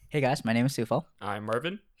Hey guys, my name is Sufal, I'm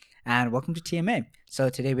Marvin. and welcome to TMA. So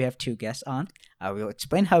today we have two guests on. We'll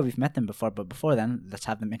explain how we've met them before, but before then, let's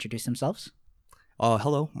have them introduce themselves.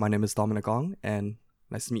 Hello, my name is Dominic Ong, and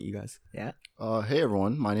nice to meet you guys. Yeah. Hey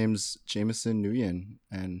everyone, my name's Jameson Nguyen,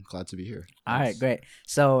 and glad to be here. All right, great.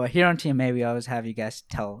 So here on TMA, we always have you guys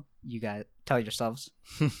tell yourselves.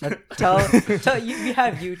 We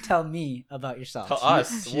have you tell me about yourselves. Tell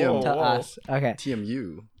us. TM. Tell us. Okay.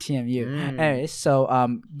 TMU. TMU. Anyways,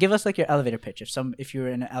 so give us like your elevator pitch. If you were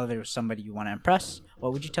in an elevator with somebody you want to impress,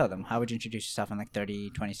 what would you tell them? How would you introduce yourself in like 30,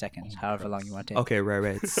 20 seconds, however long you want to take? Okay,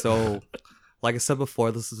 right. So, like I said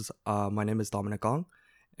before, this is my name is Dominic Ong,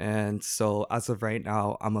 and so as of right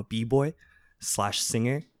now, I'm a b-boy /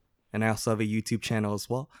 singer, and I also have a YouTube channel as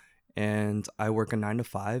well. And I work a 9 to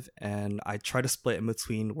 5, and I try to split in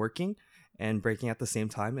between working and breaking at the same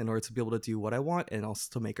time in order to be able to do what I want and also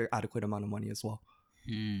to make an adequate amount of money as well.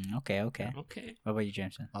 Okay. Okay. What about you,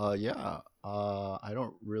 Jameson? I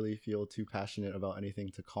don't really feel too passionate about anything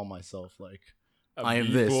to call myself like A I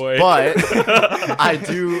am this, b-boy. but I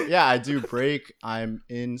do break. I'm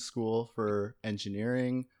in school for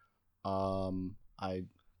engineering. I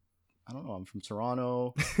don't know. I'm from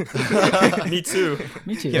Toronto. Me too.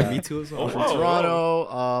 Me too. Yeah, me too as well. Oh, From whoa.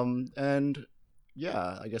 Toronto. And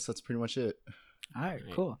yeah, I guess that's pretty much it. All right,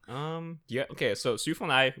 cool. Yeah. Okay. So Sufal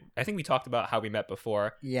and I think we talked about how we met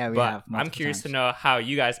before. Yeah, we but have. I'm multiple curious to times. know how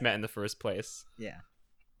you guys met in the first place. Yeah.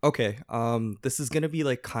 Okay, this is gonna be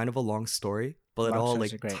like kind of a long story, but it Long all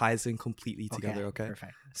stories like are great. ties in completely together. Okay.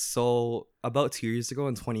 Perfect. So about 2 years ago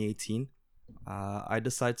in 2018, I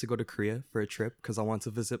decided to go to Korea for a trip because I wanted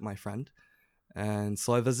to visit my friend. And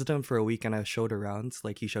so I visited him for a week and I showed around,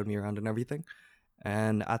 like he showed me around and everything.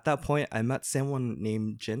 And at that point, I met someone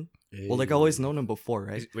named Jin. Well, like I always known him before,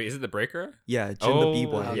 right? Wait, is it the breaker? Yeah, Jin Oh, the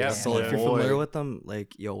B-boy. yeah, So if you're boy. familiar with them,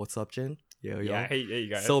 like, yo, what's up, Jin? Yo. Yeah. Hey, you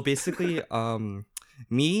guys. So basically,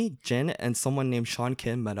 me, Jin, and someone named Sean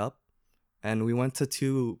Kim met up, and we went to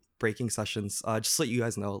 2 breaking sessions. Just to let you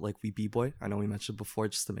guys know, like we b-boy. I know we mentioned before,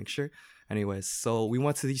 just to make sure. Anyways, so we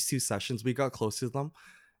went to these 2 sessions. We got close to them,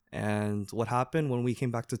 and what happened when we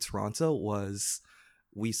came back to Toronto was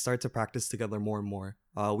we started to practice together more and more.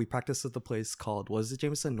 We practiced at the place called, what is it,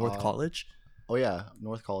 Jameson? North College? Oh yeah,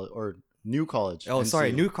 North College or New College. Oh,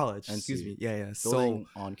 sorry, NC. New College. NC. Excuse me. Yeah. Building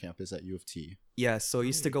on campus at U of T. Yeah, so I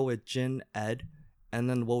used to go with Jin, Ed, and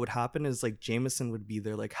then what would happen is like Jameson would be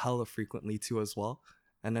there like hella frequently too as well.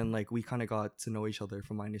 And then like we kind of got to know each other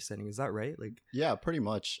from my understanding. Is that right? Like Yeah, pretty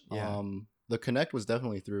much. Yeah. The connect was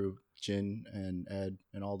definitely through Jin and Ed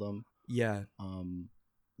and all them. yeah,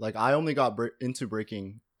 Like I only got into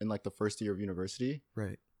breaking in like the first year of university,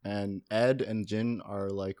 right. and Ed and Jin are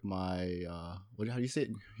like my how do you say it?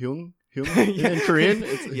 Hyung Yeah. in Korean.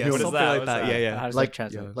 It's Yeah, Hyung. something that? like What's that. that? Yeah. How does Like- that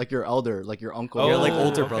translate? yeah. Like your elder, like your uncle. Yeah, like Oh,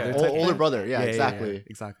 older okay. brother. Oh, type older thing. brother. Yeah, exactly.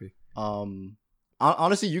 Exactly.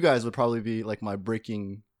 Honestly, you guys would probably be like my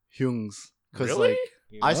breaking Hyungs because Really? like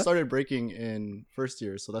I What? started breaking in first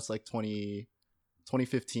year, so that's like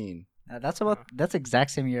 2015. That's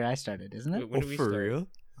exact same year I started, isn't it? When did we for start? real?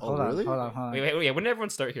 Oh, really? Hold on. Wait. When did everyone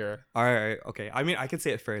start here? All right. Okay. I mean, I can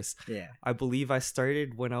say it first. Yeah. I believe I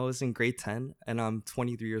started when I was in grade 10, and I'm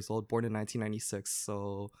 23 years old, born in 1996.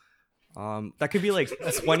 So, that could be like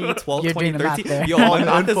 2012, You're doing the math 2013. there. Yo, All my the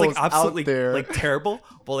math is like info's out absolutely there. like terrible,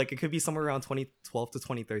 but like it could be somewhere around 2012 to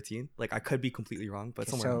 2013. Like I could be completely wrong, but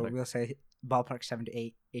somewhere So around there. we'll say ballpark 7 to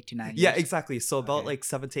 8 to 9 Yeah, years. exactly. So about Okay. like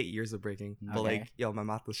 7 to 8 years of breaking. But Okay. like, yo, my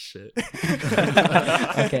math was shit.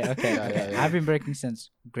 Okay. Yeah. I've been breaking since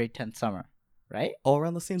grade 10 summer, right? All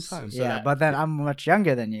around the same time. So yeah, that- but then I'm much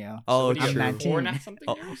younger than you. Oh, What are you, I'm true. 19. 4 and a half something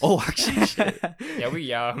Oh, years? oh, actually, shit. Yeah, we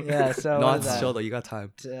young. Yeah, so No, what it's is that? chill though. You got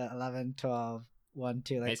time. 11, 12, 1,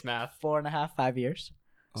 2, like Nice math. 4.5, 5 years.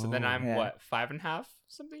 So then Oh. I'm Yeah. what, 5.5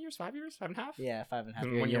 something years? 5 years? 5.5? Yeah, 5.5.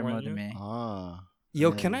 Then You're a one year year, more one than year? me. Yo,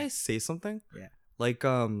 and can then- I say something? Yeah. Like,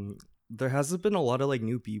 there hasn't been a lot of like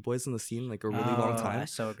new b-boys in the scene like a really long Oh, I time.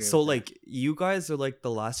 so agree So with that. like you guys are like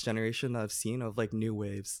the last generation that I've seen of like new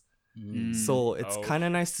waves. Mm. So it's Oh. kind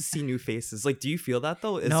of nice to see new faces. Like, do you feel that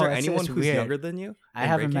though? Is No, there it's anyone who's weird. younger than you? I in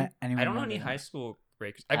haven't breaking? met anyone. I don't know younger any than high me. school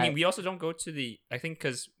breakers. I mean, we also don't go to the, I think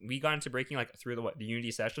because we got into breaking like through the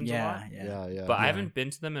Unity sessions a lot. Yeah. But I Yeah. haven't been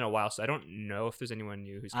to them in a while, so I don't know if there's anyone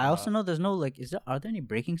new who's I also know there's no like. Are there any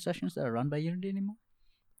breaking sessions that are run by Unity anymore?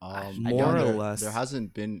 More or there, less. There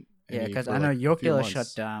hasn't been. Yeah, any because for, I know like, a few Yorkdale months. shut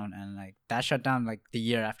down, and like that shut down like the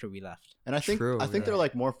year after we left. And I think True, they're yeah.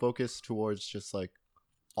 like more focused towards just like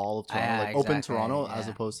all of Toronto, Yeah, like open exactly, Toronto, as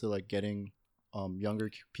yeah. opposed to like getting younger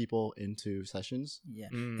people into sessions. Yeah,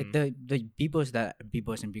 Mm. like the b-boys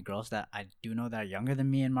and b-girls that I do know that are younger than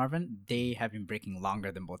me and Marvin, they have been breaking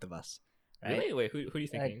longer than both of us. right? Really? Wait, who are you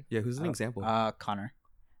thinking? Yeah, who's an example? Connor,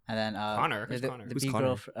 and then Connor? Who's the, Connor? The Who's B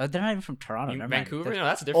Connor? girl. They're not even from Toronto. You- never mind. Vancouver? They're- No,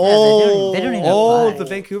 that's different. Oh, they don't even Oh, apply. the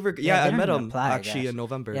Vancouver. Yeah, Yeah, they I don't met even him apply, I actually guess. in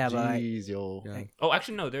November. Yeah, but like, Jeez, yo. Yeah. Oh,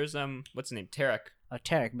 actually, no. There's what's his name? Tarek.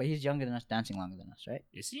 Tarek, but he's younger than us, dancing longer than us, right?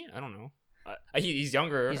 Is he? I don't know. He's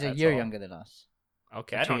younger. He's a that's year all. younger than us.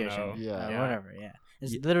 Okay, Or I 2 don't years know. younger. Yeah. Whatever. Yeah,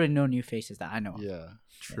 there's Ye- literally no new faces that I know. Of. Yeah.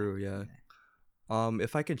 True. Yeah.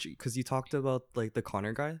 If I could, because you talked about like the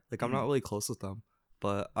Connor guy, like I'm not really close with them,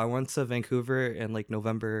 but I went to Vancouver in like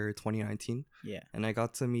November 2019, Yeah. and I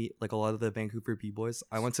got to meet like a lot of the Vancouver b-boys.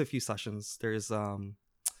 I went to a few sessions. There's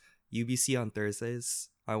UBC on Thursdays.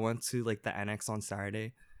 I went to like the Annex on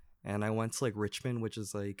Saturday, and I went to like Richmond, which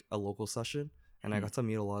is like a local session, and I got to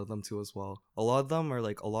meet a lot of them too as well. A lot of them are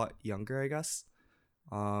like a lot younger, I guess.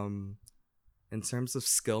 In terms of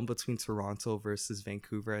skill between Toronto versus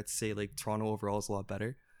Vancouver, I'd say like Toronto overall is a lot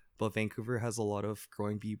better, but Vancouver has a lot of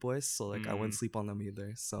growing b-boys, so like I wouldn't sleep on them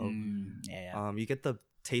either. So Yeah. you get the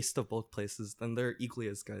taste of both places, and they're equally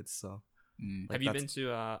as good. So like, Have you that's- been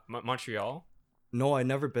to Montreal? No, I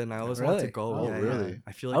never been. I always want to Really? go. Oh, yeah, really? yeah.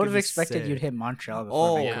 I feel like I would have it'd be expected sick. you'd hit Montreal before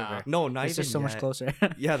Oh Vancouver. no, not It's even just so much yet. closer.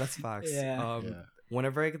 Yeah, that's facts. Yeah. Yeah.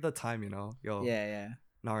 Whenever I get the time, yo, yeah.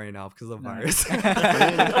 not right now because of the No. virus.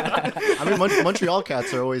 I mean, Montreal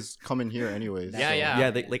cats are always coming here anyways. Yeah, so- yeah.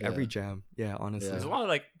 yeah, they, like Yeah. every jam. Yeah, honestly. There's a lot of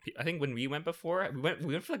like. I think when we went before, we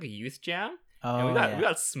went for like a youth jam, Oh, and yeah. we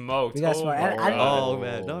got smoked. We got oh, smoked. my And I- God. Oh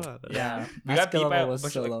man, no. Yeah. we My got skill beat by a level was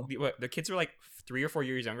bunch so of low. the kids were like 3 or 4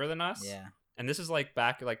 years younger than us. Yeah. And this is like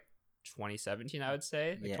back like 2017, I would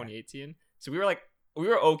say, like Yeah. 2018. So we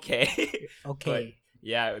were okay. Okay.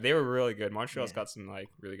 Yeah, they were really good. Montreal's Yeah. got some like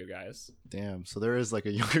really good guys. Damn. So there is like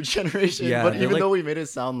a younger generation. Yeah, but they're even like- though we made it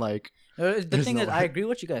sound like, The There's thing no is, I way. agree with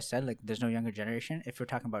what you guys said. Like, there's no younger generation. If we're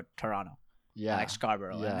talking about Toronto, yeah, like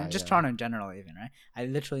Scarborough, Yeah, and just yeah. Toronto in general, even right. I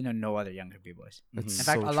literally know no other younger b-boys. That's In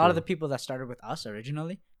fact, so a lot of the true. people that started with us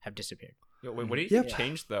originally have disappeared. Yo, wait, what do you Yeah. think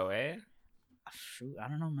changed though, eh? Shoot, I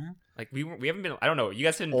don't know, man. Like we haven't been. I don't know. You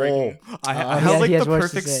guys have been Oh, breaking. I yeah, have like he has the words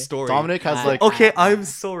to perfect say. story. Dominic has I- like Okay, I'm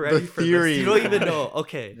so ready for theory. this. You don't even know.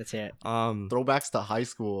 Okay. Let's hear it. throwbacks to high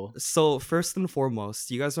school. So first and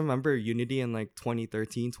foremost, you guys remember Unity in like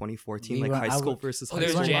 2013, 2014, We like were- high I school would- versus Oh, high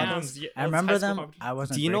there's school weren't battles. jams. Yeah, I those remember high school them. competitions. I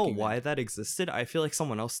wasn't. Do you know breaking why them. that existed? I feel like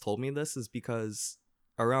someone else told me this is because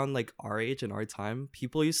around like our age and our time,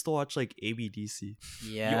 people used to watch like ABDC.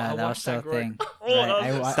 Yeah, I that was watched still that a growing- thing. Oh,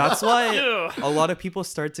 Right, that was- That's why Yeah. a lot of people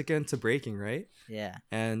start to get into breaking, right? Yeah.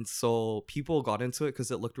 And so people got into it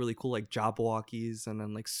because it looked really cool, like Jabberwockies and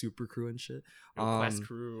then like Super Crew and shit. Quest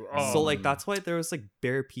Crew. So Oh. like that's why there was like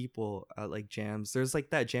bare people at like jams. There's like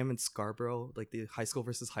that jam in Scarborough, like the high school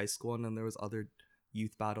versus high school, and then there was other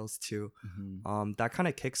youth battles too. That kind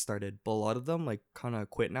of kick-started, but a lot of them like kind of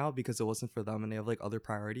quit now because it wasn't for them and they have like other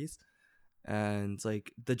priorities. And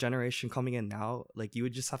like the generation coming in now, like you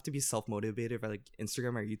would just have to be self-motivated by like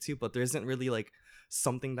Instagram or YouTube, but there isn't really like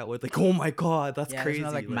something that would like, oh my god, that's Yeah, there's crazy,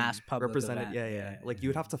 no, like, mass public represented. event. Yeah, yeah, Yeah, like you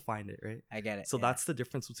would have to find it, right? I get it. So yeah. that's the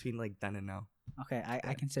difference between like then and now. okay.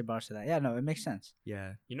 I can say bars to that. Yeah, no, it makes sense.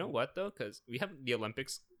 Yeah. You know what though? Because we have the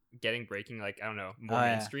Olympics getting breaking like I don't know more Oh,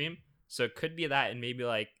 yeah. mainstream. So it could be that, and maybe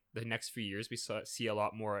like the next few years we see a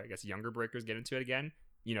lot more. I guess younger breakers get into it again.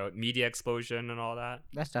 You know, media explosion and all that.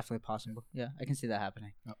 That's definitely possible. Yeah, I can see that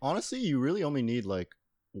happening. Honestly, you really only need like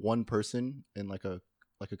one person in like a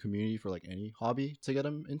community for like any hobby to get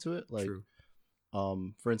them into it. Like, True.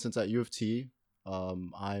 for instance, at U of T,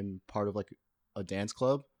 I'm part of like a dance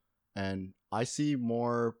club, and I see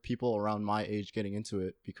more people around my age getting into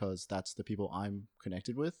it because that's the people I'm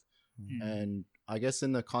connected with. Mm. And I guess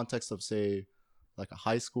in the context of say like a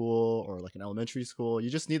high school or like an elementary school, you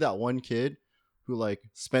just need that one kid who like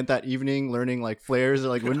spent that evening learning like flares or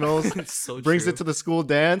like windmills, It's so brings true. it to the school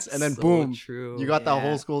dance, and then So boom, true. you got that Yeah.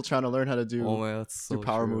 whole school trying to learn how to do Oh my, that's so do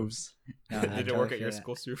power true. moves. No, I Did it totally work at feel your that.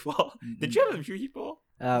 school, Super? Did Mm-mm. you have a few people?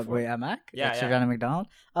 before? Wait, at Mac? Yeah, Like yeah. Savannah McDonald.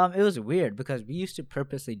 It was weird because we used to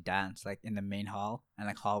purposely dance like in the main hall and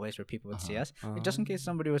like hallways where people would see us, like, just in case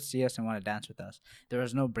somebody would see us and want to dance with us. There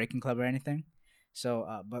was no breaking club or anything. So,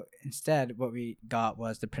 but instead, what we got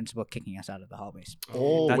was the principal kicking us out of the hallways.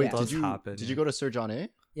 Oh That wait, does did you happen, did yeah. you go to Sir John A?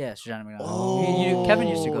 Yeah, Savannah McDonald. Oh, Kevin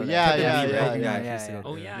used to go there. yeah, Kevin yeah, used to go yeah, there. yeah. he used to go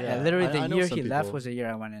Oh there. yeah, Yeah, yeah. literally I the know year some he left people. was the year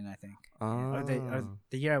I went in, I think. Or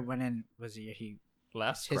the year I went in was the year he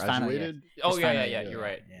Left. his final year. Graduated. Oh his yeah, final yeah, year. yeah. You're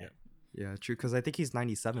right. Yeah. Yeah, true. Because I think he's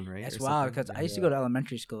 97, right? It's or wild something? because I used to go to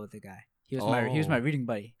elementary school with the guy. He was my Oh. reading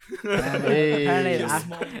buddy. Yeah. And Hey. apparently, You're after-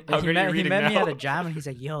 small. he How good are you met reading me now? at a jam, and he's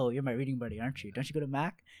like, "Yo, you're my reading buddy, aren't you? Don't you go to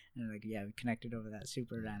Mac?" And I'm like, "Yeah, we connected over that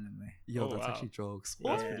super randomly." Yo, Oh, that's wow. actually jokes.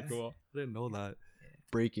 Yeah. What? That's pretty cool. I didn't know that.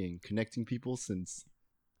 Breaking, connecting people since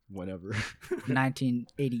whenever.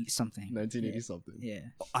 1980 something. 1980 Yeah. something. Yeah.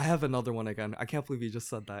 I have another one again. I can't believe you just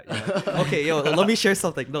said that. Yeah. Okay, yo, let me share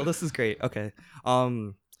something. No, this is great. Okay.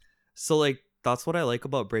 So like that's what I like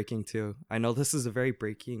about breaking too. I know this is a very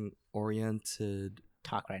breaking oriented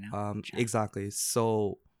Talk right now. Chat. exactly.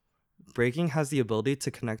 So breaking has the ability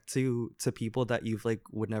to connect to people that you've like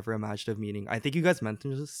would never imagine of meeting. I think you guys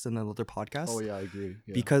mentioned this in another podcast. Oh yeah, I agree.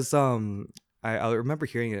 Yeah. Because I remember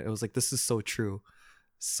hearing it. It was like, this is so true.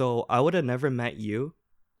 So I would have never met you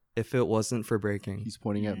if it wasn't for breaking. He's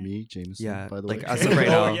pointing at me, Jameson. Yeah, by the like way. as of right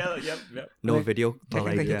now. Oh, yeah, yep. No Like, video, but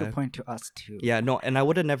Technically, like he yeah, could point to us too. yeah, no, and I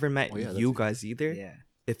would have never met Oh, yeah, that's you good. guys either Yeah.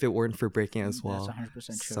 if it weren't for breaking as well. That's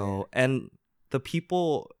 100% true. So and the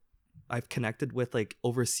people I've connected with like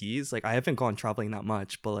overseas, like I haven't gone traveling that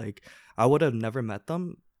much, but like I would have never met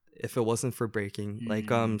them if it wasn't for breaking.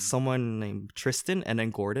 Like someone named Tristan and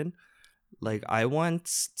then Gordon. Like I went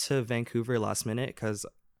to Vancouver last minute because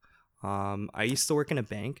I used to work in a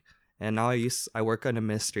bank and now I work an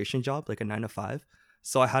administration job, like a 9 to 5.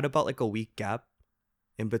 So I had about like a week gap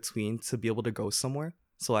in between to be able to go somewhere.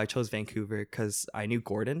 So I chose Vancouver because I knew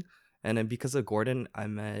Gordon. And then because of Gordon, I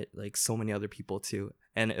met like so many other people too.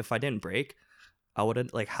 And if I didn't break, I would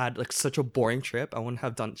have like had like such a boring trip. I wouldn't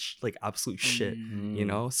have done like absolute shit, you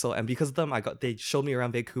know? So, and because of them, they showed me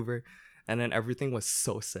around Vancouver and then everything was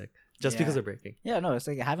so sick just because Yeah. of breaking. Yeah, no, it's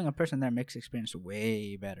like having a person there makes the experience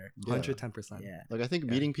way better. Yeah. 110%. Yeah. Like I think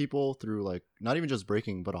meeting people through like not even just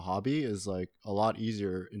breaking, but a hobby is like a lot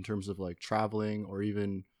easier in terms of like traveling or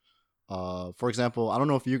even, for example, I don't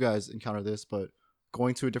know if you guys encounter this, but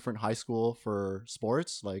going to a different high school for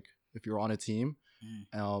sports, like if you're on a team.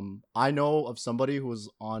 I know of somebody who was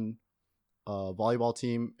on a volleyball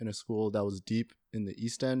team in a school that was deep in the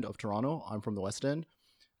east end of Toronto. I'm from the west end,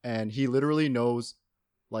 and he literally knows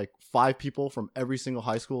like 5 people from every single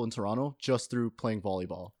high school in Toronto just through playing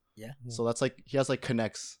volleyball. Yeah. So that's like he has like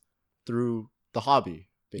connects through the hobby,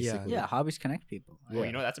 basically. Yeah, hobbies connect people. Well,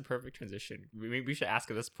 Yeah. that's a perfect transition. We should ask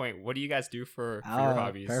at this point, what do you guys do for your Oh,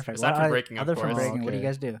 hobbies? perfect. Aside What from are- breaking, of other course. from breaking, what do you Okay.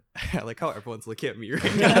 guys do? I like how everyone's looking at me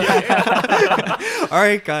right now. All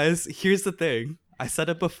right, guys, here's the thing. I said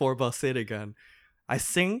it before, but I'll say it again. I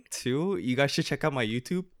sing too. You guys should check out my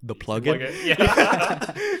YouTube, the plugin. Plug it,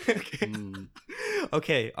 yeah. Okay. Mm.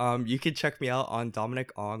 Okay. You can check me out on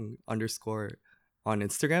Dominic Ong _ on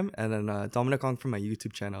Instagram, and then Dominic Ong from my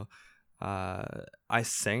YouTube channel. I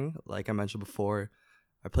sing, like I mentioned before.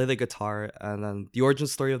 I play the guitar, and then the origin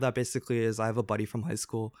story of that basically is I have a buddy from high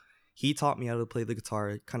school. He taught me how to play the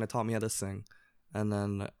guitar, kind of taught me how to sing, and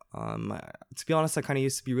then to be honest, I kind of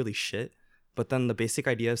used to be really shit. But then the basic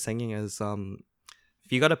idea of singing is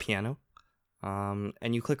if you got a piano,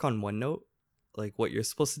 and you click on one note, like what you're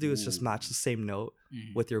supposed to do is just Ooh. match the same note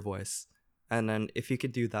Mhm. with your voice, and then if you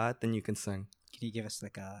could do that, then you can sing. Can you give us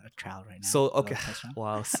like a trial right now? So A little okay, test run?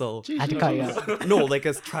 wow. So I had to cut you out. no, like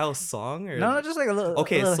a trial song or No, just like a little.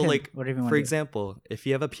 okay. a little So hint, like whatever you want for to example, if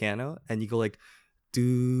you have a piano and you go like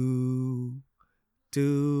do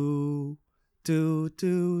do do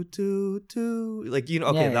do do do like okay, Yeah,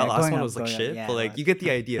 that yeah, last going one up, was like going up. shit, Yeah, but it like was. you get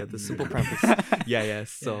the idea, the simple premise. Yeah.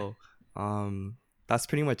 So that's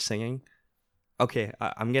pretty much singing. Okay,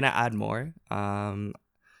 I'm gonna add more.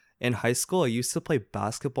 In high school, I used to play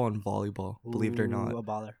basketball and volleyball. Believe it or Ooh, not. a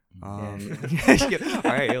baller.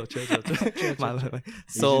 All right, yo, chill. My. Asian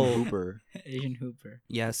So Hooper. Asian hooper.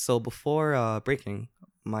 yeah, so before breaking,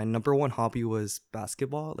 my number one hobby was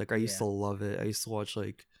basketball. Like I used Yeah. to love it. I used to watch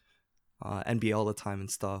like NBA all the time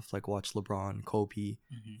and stuff. Like watch LeBron, Kobe,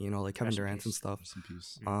 Mhm. like Kevin Rest in Durant and peace. stuff. Rest in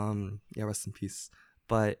peace. Yeah, rest in peace.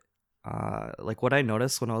 But like what I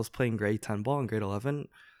noticed when I was playing grade 10 ball and grade 11,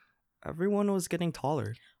 everyone was getting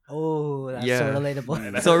taller. Oh, that's Yeah. so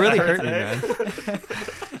relatable. So it really Hurts, hurt me, eh? man.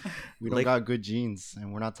 We don't like- got good genes,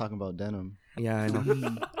 and we're not talking about denim. Yeah, I know.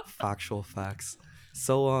 Mm, Factual facts.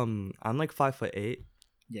 So I'm like 5'8".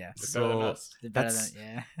 yeah. It's better than So us. Better than, that's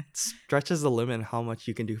yeah. stretches the limit how much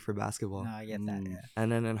you can do for basketball. No, I get that. Mm. Yeah.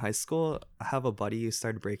 And then in high school, I have a buddy who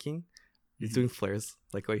started breaking. He's doing flares,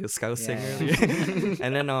 like what he was saying Yeah. earlier.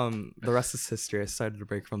 And then the rest is history. I started to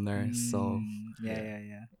break from there. So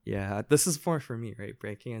Yeah. yeah, this is more for me, right?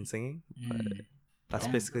 Breaking and singing. But Mm. that's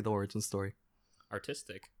Damn. basically the origin story.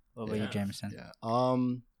 Artistic. What about you, Yeah. Jameson? Yeah.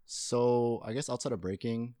 So I guess outside of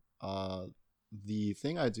breaking, the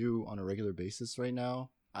thing I do on a regular basis right now,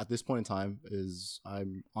 at this point in time, is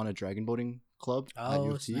I'm on a dragon boating club at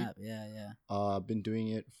U Oh, of T. snap. Yeah. I've been doing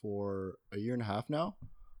it for a year and a half now.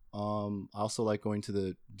 I also like going to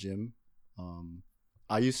the gym.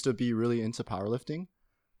 I used to be really into powerlifting,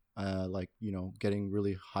 like getting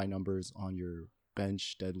really high numbers on your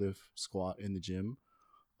bench, deadlift, squat in the gym.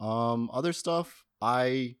 Other stuff,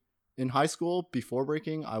 I in high school, before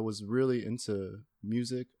breaking, I was really into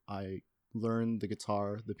music. I learned the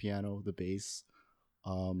guitar, the piano, the bass.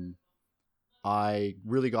 I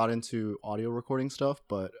really got into audio recording stuff,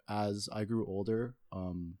 but as I grew older,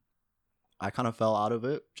 I kind of fell out of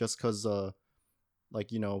it just because, like,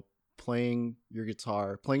 playing your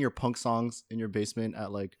guitar, playing your punk songs in your basement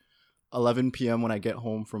at like 11 p.m. when I get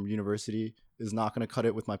home from university is not going to cut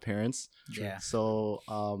it with my parents. Yeah. So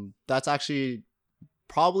that's actually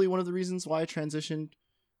probably one of the reasons why I transitioned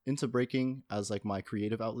into breaking as like my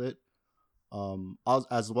creative outlet.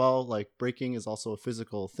 As well, like breaking is also a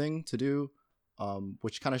physical thing to do,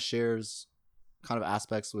 which kind of shares kind of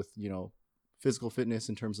aspects with, physical fitness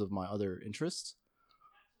in terms of my other interests.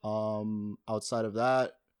 Outside of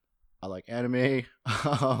that, I like anime.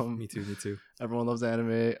 Me too. Everyone loves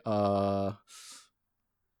anime.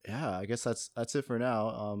 Yeah, I guess that's it for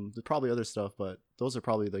now. There's probably other stuff, but those are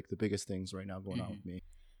probably like the biggest things right now going on with me.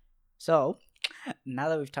 So, now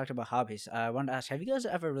that we've talked about hobbies, I wanted to ask: have you guys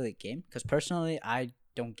ever really gamed? Because personally, I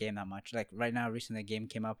don't game that much. Like right now, recently a game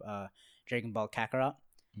came up, Dragon Ball Kakarot,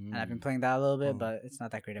 and I've been playing that a little bit, but it's not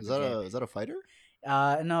that great of a game. Is that a fighter?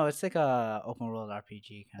 No, it's like a open world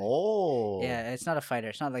RPG kind of. Oh. Yeah, it's not a fighter.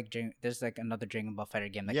 It's not like there's like another Dragon Ball fighter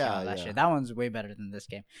game that came Yeah, out last yeah. year. That one's way better than this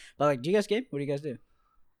game. But like, do you guys game? What do you guys do?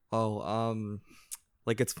 Oh,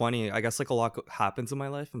 like it's funny. I guess like a lot happens in my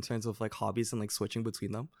life in terms of like hobbies and like switching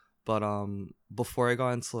between them. But before I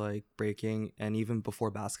got into like breaking and even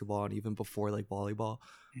before basketball and even before like volleyball,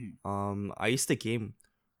 I used to game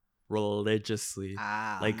religiously.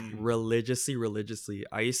 Like religiously.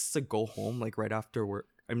 I used to go home like right after work.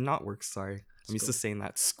 I'm not work, sorry. I'm used to saying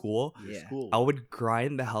that school. Yeah. Cool. I would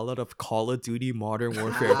grind the hell out of Call of Duty Modern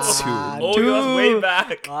Warfare 2 Oh, it was way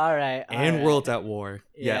back. All right. and World at War.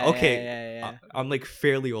 Yeah, okay. Yeah. I'm like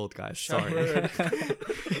fairly old, guys. Sorry.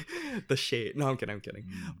 The shade. No, I'm kidding.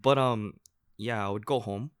 But yeah, I would go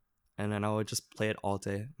home and then I would just play it all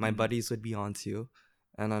day. My buddies would be on too.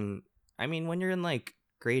 And then I mean, when you're in like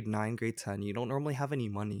grade 9, grade 10, you don't normally have any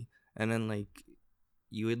money. And then like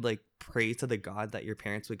you would like pray to the God that your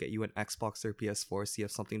parents would get you an Xbox or PS4 so you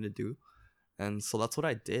have something to do. And so that's what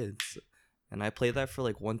I did. And I played that for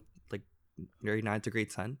like grade 9 to grade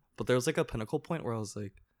 10. But there was like a pinnacle point where I was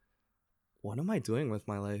like, what am I doing with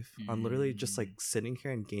my life? I'm literally just like sitting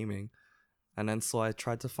here and gaming. And then so I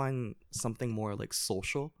tried to find something more like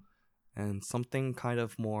social and something kind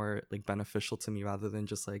of more like beneficial to me rather than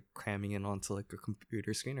just like cramming in onto like a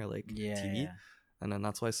computer screen or like TV. Yeah. And then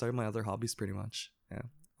that's why I started my other hobbies pretty much.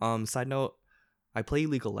 Yeah. Side note, I play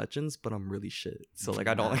League of Legends, but I'm really shit. So like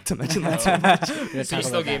I don't like to mention that too much. So you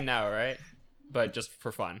still game now, right? But just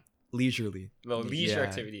for fun. Leisurely. Well, leisure Yeah.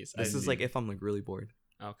 activities. This is like if I'm like really bored.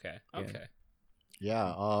 Okay.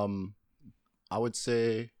 Yeah. I would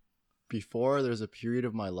say before there's a period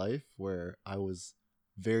of my life where I was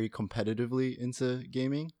very competitively into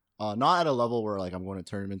gaming. Not at a level where like I'm going to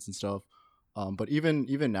tournaments and stuff. But even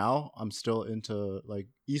now, I'm still into like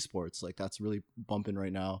esports. Like that's really bumping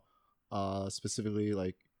right now. Specifically,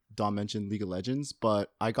 like Dom mentioned League of Legends,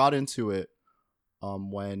 but I got into it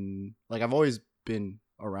when like I've always been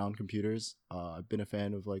around computers. I've been a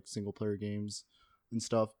fan of like single player games and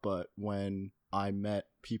stuff. But when I met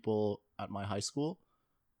people at my high school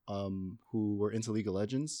who were into League of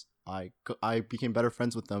Legends, I became better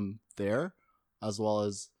friends with them there, as well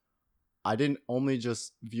as I didn't only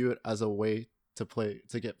just view it as a way to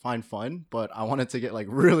find fun, but I wanted to get like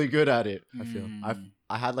really good at it. I feel.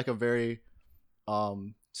 I had like a very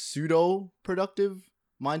pseudo productive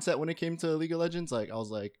mindset when it came to League of Legends. Like I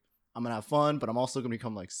was like, I'm gonna have fun, but I'm also gonna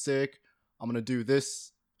become like sick. I'm gonna do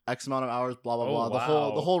this X amount of hours, blah blah blah.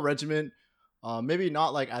 Wow. The whole regiment. Maybe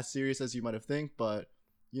not like as serious as you might have think, but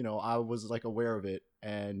I was like aware of it,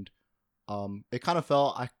 and it kind of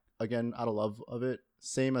felt again out of love of it.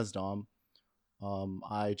 Same as Dom.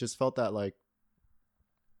 I just felt that like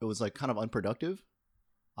it was like kind of unproductive.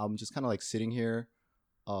 I'm just kind of like sitting here,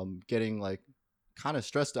 getting like kind of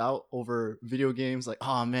stressed out over video games. Like,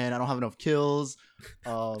 oh man, I don't have enough kills.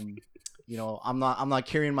 I'm not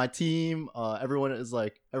carrying my team.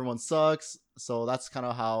 Everyone sucks. So that's kind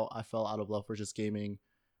of how I fell out of love for just gaming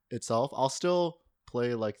itself. I'll still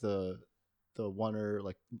play like the one or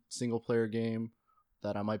like single player game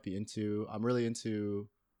that I might be into. I'm really into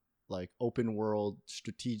like open world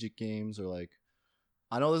strategic games, or like,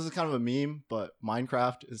 I know this is kind of a meme, but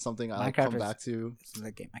Minecraft is something I come back to. It's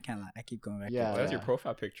the game. I can't lie. I keep going back. Yeah. To it. That was your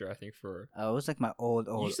profile picture, I think, for. It was like my old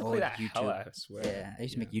You used to play that YouTube. hell, I swear. Yeah, I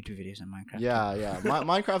used to make YouTube videos on Minecraft. Yeah.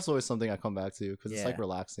 Minecraft's always something I come back to because it's Yeah. like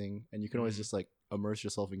relaxing and you can always just like immerse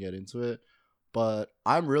yourself and get into it. But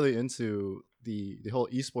I'm really into the whole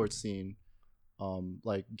esports scene.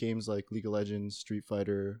 like games like League of Legends, Street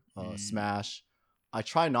Fighter, Mm. Smash. I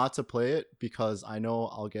try not to play it because I know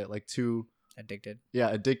I'll get like too addicted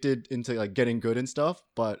into like getting good and stuff.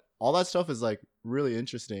 But all that stuff is like really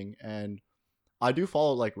interesting, and I do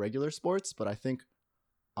follow like regular sports, but I think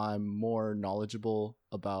I'm more knowledgeable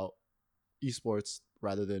about esports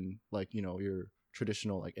rather than like, you know, your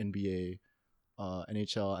traditional like NBA,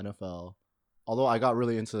 NHL, NFL. Although I got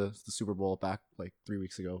really into the Super Bowl back like 3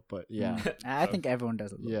 weeks ago, but yeah, I think everyone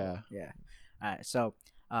does a little Yeah. bit. Yeah. All right. So,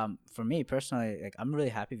 for me personally, like I'm really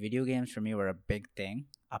happy. Video games for me were a big thing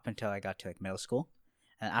up until I got to like middle school,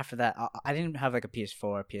 and after that, I didn't have like a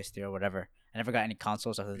PS4, PS3, or whatever. I never got any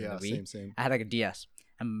consoles other than yeah, the Wii. same. I had like a DS,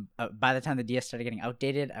 and by the time the DS started getting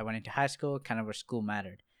outdated, I went into high school, kind of where school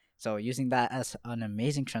mattered. So using that as an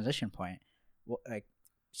amazing transition point, like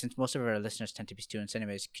since most of our listeners tend to be students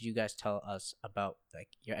anyways, could you guys tell us about like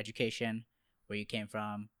your education, where you came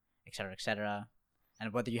from, etc.,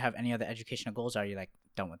 and whether you have any other educational goals? Or are you like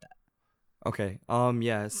done with that? Okay.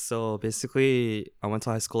 Yeah. So basically, I went to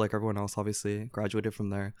high school like everyone else. Obviously, graduated from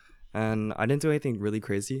there, and I didn't do anything really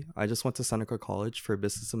crazy. I just went to Seneca College for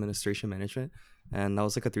business administration management, and that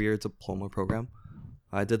was like a 3-year diploma program.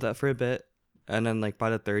 I did that for a bit, and then like by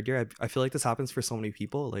the third year, I feel like this happens for so many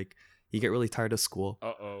people. Like you get really tired of school.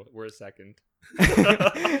 We're a second.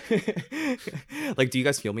 Like, do you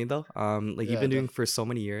guys feel me though? Like Yeah, you've been doing for so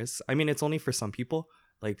many years. I mean, it's only for some people.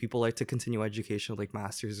 Like people like to continue education, like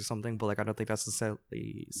masters or something, but like I don't think that's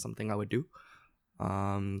necessarily something I would do.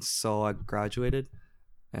 So I graduated,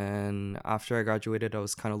 and after I graduated, I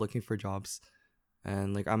was kind of looking for jobs,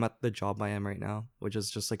 and like I'm at the job I am right now, which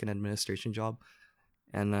is just like an administration job,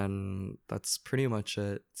 and then that's pretty much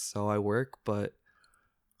it. So I work, but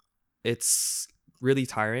it's really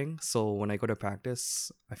tiring. So when I go to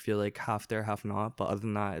practice, I feel like half there, half not. But other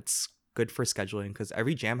than that, it's good for scheduling because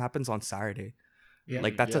every jam happens on Saturday. Yeah.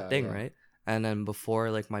 Like that's a Yeah, thing, yeah. right? And then before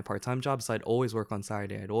like my part-time jobs, I'd always work on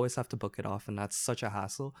Saturday. I'd always have to book it off, and that's such a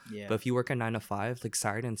hassle. Yeah. But if you work at 9 to 5, like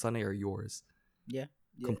Saturday and Sunday are yours, yeah.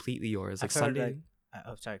 completely yours. Like I've heard, Sunday.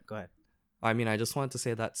 oh, sorry. Go ahead. I mean, I just wanted to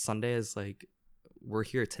say that Sunday is like we're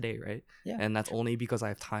here today, right? Yeah. And that's only because I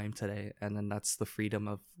have time today, and then that's the freedom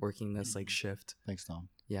of working this like shift. Thanks, Tom.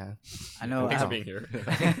 Yeah. I know. Thanks for Wow. being here.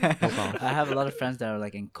 problem. I have a lot of friends that are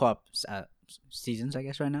like in co-op seasons, I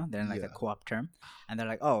guess, right now. They're in like the Yeah. co-op term, and they're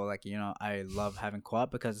like, oh, like, you know, I love having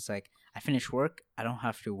co-op because it's like I finish work, I don't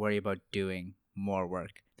have to worry about doing more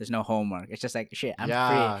work. There's no homework. It's just like shit. I'm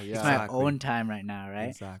Yeah, free. yeah. It's my Exactly. own time right now,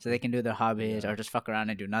 right? So Exactly. they can do their hobbies Yeah. or just fuck around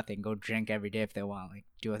and do nothing. Go drink every day if they want. Like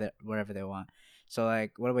do with it whatever they want. So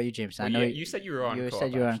like, what about you, James? I Well, know you said you were on. you co-op,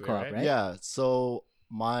 said you were on actually, co-op, right? Yeah, so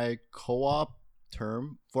my co-op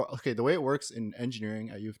term the way it works in engineering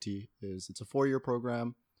at U of T is it's a 4-year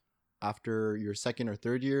program. After your second or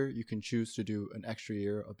third year, you can choose to do an extra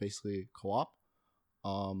year of basically co-op.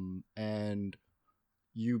 And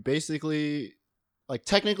you basically, like,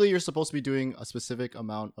 technically you're supposed to be doing a specific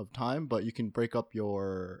amount of time, but you can break up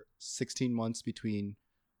your 16 months between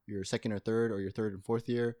your second or third, or your third and fourth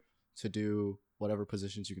year, to do whatever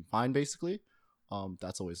positions you can find, basically.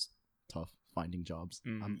 That's always tough, finding jobs.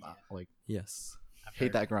 I'm like, Yes. I've hate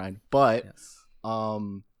heard. that grind. But Yes.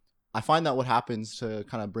 I find that what happens, to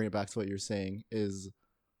kind of bring it back to what you're saying, is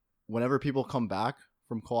whenever people come back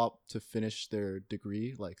from co-op to finish their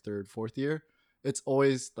degree, like third, fourth year, it's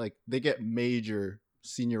always like they get major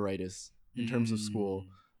senioritis in terms of school.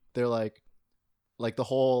 They're like the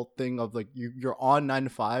whole thing of like you're on 9 to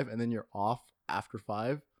 5 and then you're off after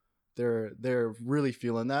 5. They're really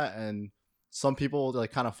feeling that, and some people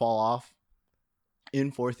like kind of fall off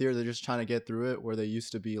in fourth year. They're just trying to get through it, where they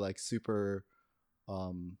used to be like super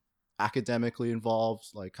academically involved,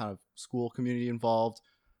 like kind of school community involved,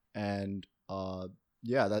 and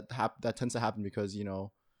yeah, that tends to happen because, you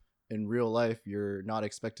know, in real life you're not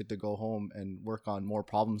expected to go home and work on more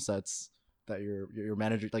problem sets that your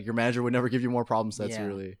manager would never give you more problem sets, Yeah.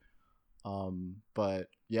 really. But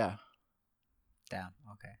yeah, Damn.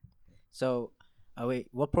 Okay. So, wait,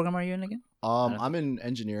 what program are you in again? I'm in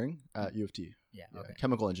engineering at U of T. Yeah. Yeah, Okay.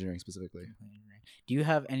 chemical engineering specifically. Do you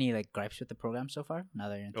have any like gripes with the program so far? Now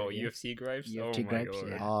that you're in Oh, third year? UFC gripes. UFC Oh my gripes, god.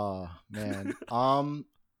 yeah. Oh man.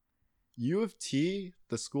 U of T,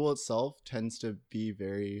 the school itself tends to be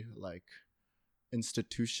very like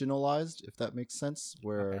institutionalized, if that makes sense,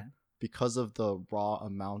 where Okay. because of the raw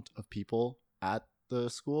amount of people at the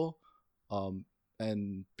school,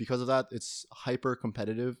 and because of that, it's hyper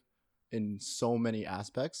competitive in so many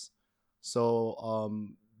aspects. So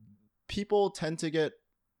people tend to get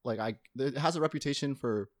like it has a reputation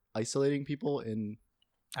for isolating people in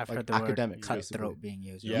I've like heard the academics, word basically. cutthroat being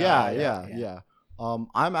used. Yeah, Yeah, right? yeah.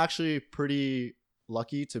 I'm actually pretty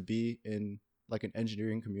lucky to be in like an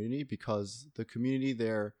engineering community because the community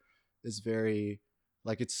there is very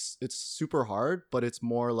like it's super hard, but it's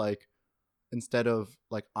more like instead of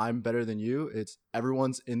like I'm better than you, it's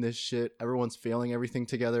everyone's in this shit, everyone's failing everything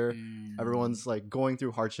together, everyone's like going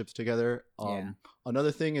through hardships together.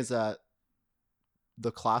 Another thing is that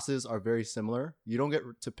the classes are very similar. You don't get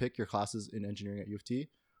to pick your classes in engineering at U of T.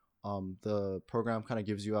 The program kind of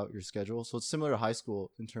gives you out your schedule, so it's similar to high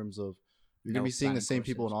school in terms of you're gonna be seeing the same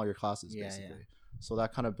people in all your classes, basically. So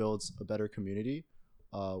that kind of builds a better community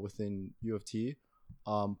within U of T.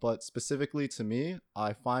 But specifically to me,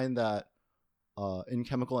 I find that in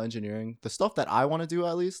chemical engineering, the stuff that I want to do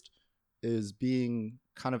at least is being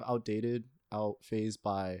kind of outdated, outphased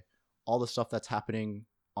by all the stuff that's happening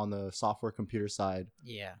on the software computer side.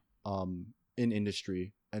 In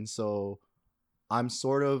industry. And so I'm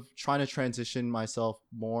sort of trying to transition myself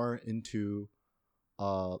more into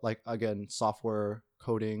like again software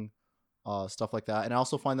coding, stuff like that. And I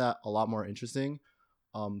also find that a lot more interesting.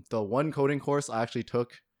 The one coding course I actually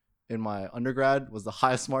took in my undergrad was the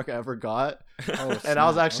highest mark I ever got. And I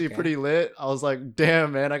was actually pretty lit. I was like,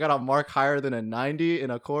 damn, man, I got a mark higher than a 90 in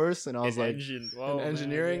a course. And I was in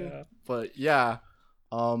engineering. Man, yeah. But yeah.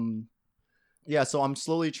 So I'm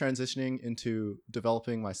slowly transitioning into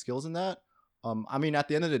developing my skills in that. I mean, at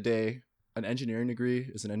the end of the day, an engineering degree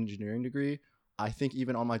is an engineering degree. I think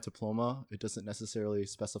even on my diploma, it doesn't necessarily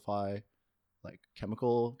specify like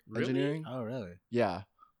chemical engineering. Oh, really? Yeah.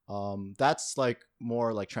 That's like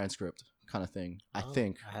more like transcript kind of thing. I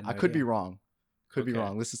think I could be wrong. Could be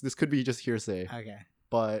wrong. This could be just hearsay. Okay.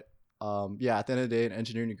 But yeah, at the end of the day, an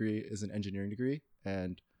engineering degree is an engineering degree,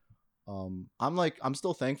 and I'm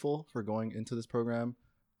still thankful for going into this program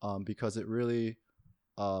because it really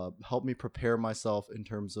helped me prepare myself in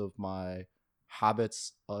terms of my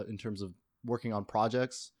habits, in terms of working on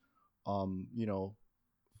projects, you know,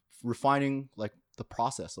 refining like the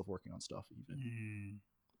process of working on stuff even.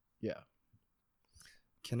 Yeah.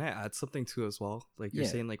 Can I add something too as well? Like you're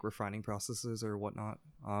saying like refining processes or whatnot.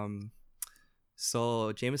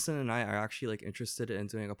 So Jameson and I are actually like interested in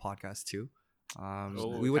doing a podcast too.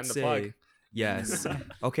 We would say yes.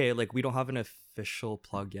 Okay, like we don't have an official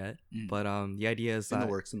plug yet, but the idea is that in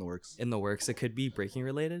the works. It could be breaking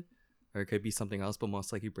related, or it could be something else, but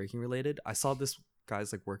most likely breaking related. I saw this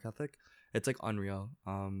guy's like work ethic. It's like unreal.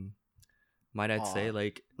 Might I say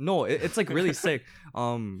like no, it's like really sick.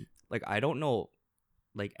 Like I don't know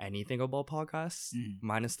like anything about podcasts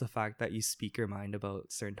minus the fact that you speak your mind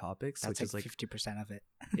about certain topics. That's which like is like 50% of it.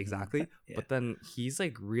 Exactly. But then he's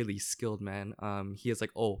like really skilled, man. He is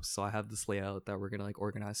like, oh, so I have this layout that we're gonna like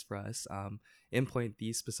organize for us. Inpoint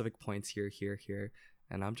these specific points here,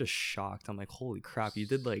 and I'm just shocked. I'm like, holy crap, you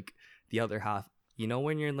did like the other half. You know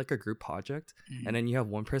when you're in like a group project and then you have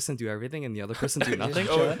one person do everything and the other person do nothing?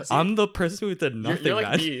 I'm the person who did nothing. You're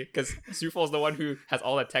like me, because Sufal's the one who has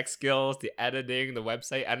all the tech skills, the editing, the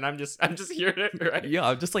website, and I'm just here to right? Yeah,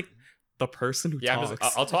 I'm just like the person who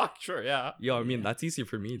talks. I'll talk, sure, yeah. Yeah, I mean that's easy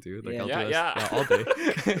for me, dude. Like yeah. all day.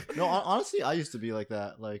 No, honestly, I used to be like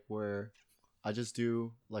that, like where I just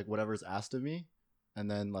do like whatever's asked of me,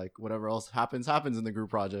 and then like whatever else happens in the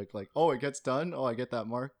group project. Like, oh, it gets done. Oh, I get that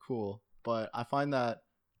mark. Cool. But I find that,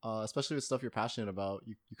 especially with stuff you're passionate about,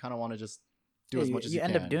 you kind of want to just do as much as you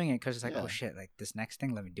can. You end up doing it because it's like, oh shit, like this next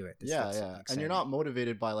thing, let me do it. This and you're not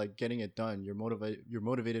motivated by like getting it done. You're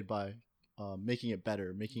motivated by making it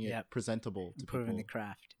better, making it presentable, improving the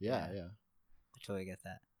craft. Yeah. I totally get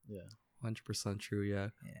that. Yeah, 100% true. Yeah.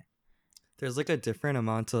 There's like a different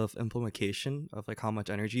amount of implementation of like how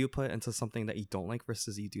much energy you put into something that you don't like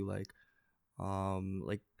versus you do like.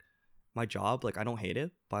 Like my job, like I don't hate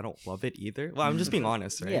it, but I don't love it either. Well, I'm just being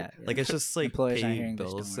honest, right? Yeah. Like it's just like pay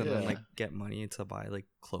bills and then Yeah. like get money to buy like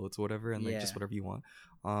clothes or whatever and like just whatever you want.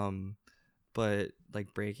 But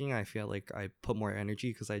like breaking, I feel like I put more energy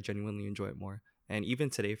because I genuinely enjoy it more. And even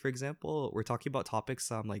today, for example, we're talking about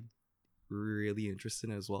topics I'm like really interested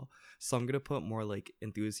in as well. So I'm gonna put more like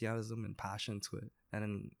enthusiasm and passion to it. And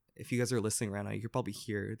then if you guys are listening right now, you could probably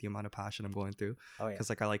hear the amount of passion I'm going through because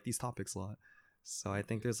like I like these topics a lot. So I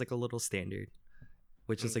think there's like a little standard,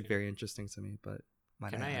 which is like very interesting to me. But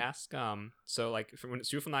can I ask? So like when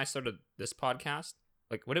Sufal and I started this podcast,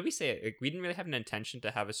 like what did we say? Like we didn't really have an intention to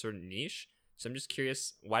have a certain niche. So I'm just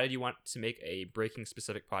curious, why did you want to make a breaking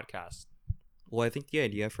specific podcast? Well, I think the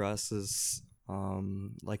idea for us is,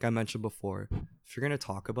 like I mentioned before, if you're gonna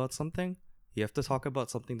talk about something, you have to talk about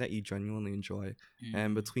something that you genuinely enjoy.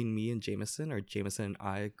 And between me and Jameson, or Jameson and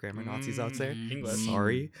I, grammar Nazis out there,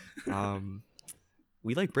 sorry,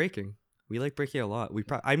 we like breaking. We like breaking a lot.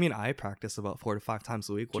 I practice about 4 to 5 times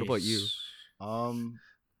a week. What about you?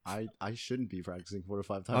 I shouldn't be practicing 4 to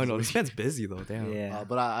 5 Oh times. no, a this week. man's busy though. Damn. Yeah.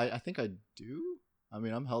 But I think I do. I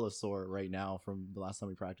mean, I'm hella sore right now from the last time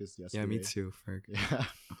we practiced yesterday. Yeah, me too. Yeah,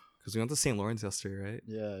 Because we went to St. Lawrence yesterday, right?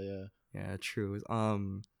 yeah. Yeah, true.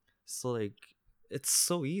 So like, it's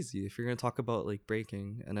so easy if you're gonna talk about like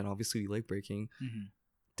breaking, and then obviously we like breaking. Mhm.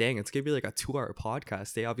 Dang, it's gonna be like a 2-hour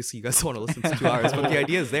podcast. Obviously you guys want to listen to 2 hours, but the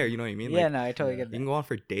idea is there. You know what I mean? Yeah, Like, no, I totally yeah. get you that. can go on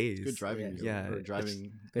for days. Good driving Yeah. music. Yeah, Or it's-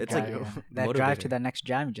 driving. Good It's drive, like yeah. That drive to motivating. the next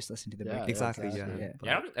jam, you just listen to the Yeah, break. yeah, Exactly. exactly. Yeah. Yeah. but-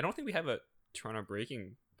 Yeah, I don't think we have a Toronto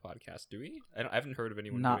breaking podcast, do we? I haven't heard of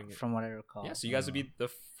anyone Not doing it. from what I recall. Yeah, so you guys would be the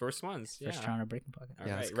first ones. First Yeah. Toronto breaking podcast. All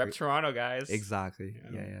Yeah, right, it's rep great. Toronto, guys. Exactly.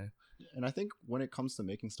 Yeah. Yeah. And I think when it comes to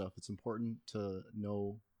making stuff, it's important to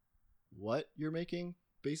know what you're making,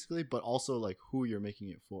 basically, but also like who you're making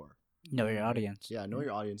it for. Know your audience. Yeah, know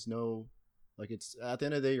your audience. Know, like, it's at the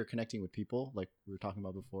end of the day, you're connecting with people. Like we were talking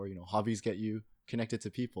about before, hobbies get you connected to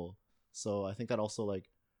people. So I think that also like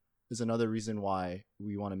is another reason why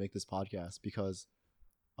we want to make this podcast, because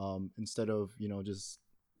instead of just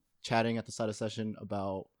chatting at the side of session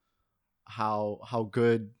about how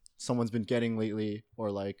good someone's been getting lately, or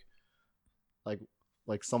like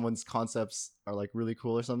someone's concepts are like really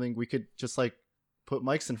cool or something, we could just like put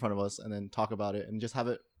mics in front of us and then talk about it and just have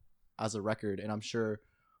it as a record. And I'm sure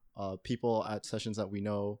people at sessions that we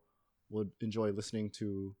know would enjoy listening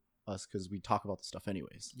to us because we talk about the stuff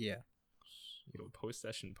anyways. Yeah. Post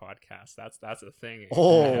session podcast. That's a thing.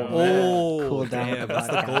 Oh, Yeah, man. Cool down with damn, the that's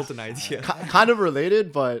the podcast. golden idea. Kind of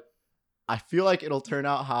related, but I feel like it'll turn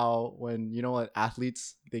out how when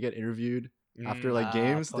athletes, they get interviewed after like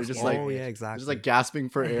games, they're just like Oh yeah, they're exactly. just like gasping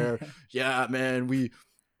for air. Yeah, man, we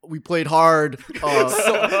played hard.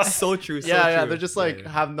 so true. So yeah, true. they're just Yeah, like yeah.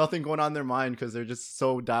 have nothing going on in their mind because they're just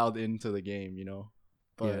so dialed into the game,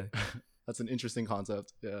 But that's an interesting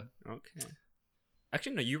concept. Yeah. Okay.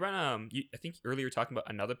 Actually, no. You run I think earlier you were talking about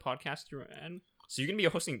another podcast you ran. So you're gonna be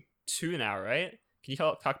hosting 2 now, right? Can you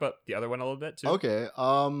talk about the other one a little bit too? Okay.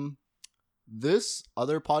 This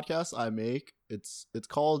other podcast I make, it's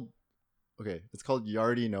called You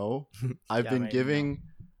Already Know. I've been given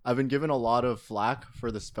a lot of flack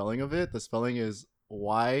for the spelling of it. The spelling is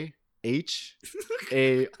Originality.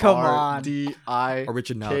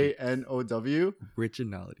 YHARDIKNOW.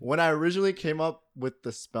 Originality. When I originally came up with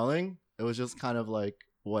the spelling, it was just kind of like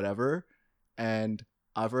whatever, and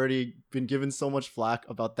I've already been given so much flack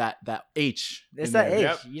about that H. It's in that there. H.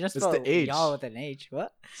 Yep. You just It's the spelled H. y'all with an H.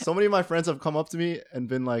 What? So many of my friends have come up to me and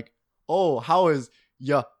been like, "Oh, how is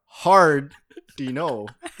ya hard? Do you know?"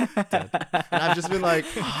 And I've just been like,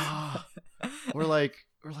 we're like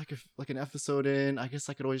an episode in. I guess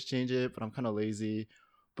I could always change it, but I'm kind of lazy.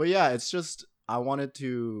 But yeah, it's just I wanted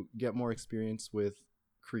to get more experience with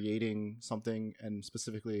creating something, and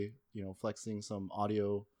specifically, flexing some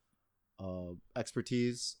audio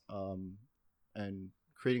expertise, and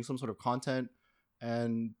creating some sort of content.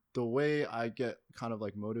 And the way I get kind of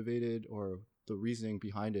like motivated, or the reasoning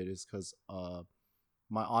behind it, is because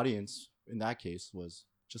my audience in that case was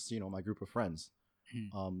just my group of friends.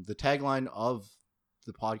 The tagline of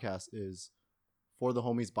the podcast is "For the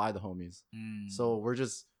homies, by the homies." So we're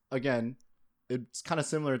just, again, it's kind of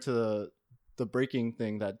similar to the breaking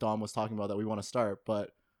thing that Dom was talking about that we want to start.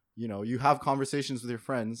 But you have conversations with your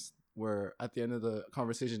friends where at the end of the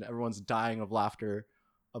conversation everyone's dying of laughter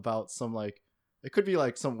about some, like, it could be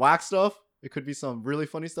like some whack stuff, it could be some really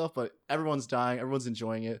funny stuff, but everyone's dying, everyone's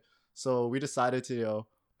enjoying it. So we decided to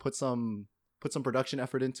put some production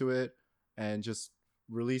effort into it and just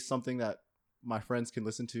release something that my friends can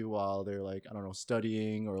listen to while they're, like, I don't know,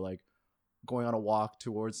 studying, or like going on a walk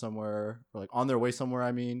towards somewhere, or like on their way somewhere,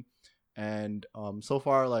 I mean. And so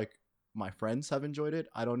far, like, my friends have enjoyed it.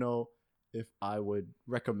 I don't know if I would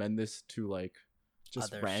recommend this to like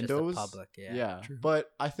just Others, just randos. the public, yeah. True.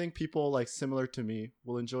 But I think people like similar to me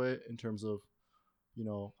will enjoy it, in terms of,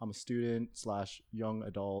 I'm a student / young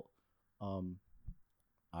adult.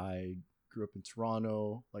 I grew up in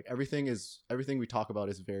Toronto. Like, everything we talk about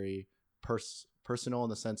is very personal in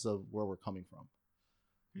the sense of where we're coming from.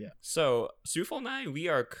 Yeah. So Sufal and I, we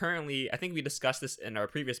are currently, I think we discussed this in our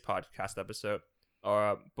previous podcast episode,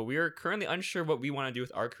 but we are currently unsure what we want to do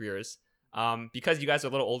with our careers. Because you guys are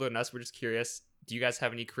a little older than us, we're just curious. Do you guys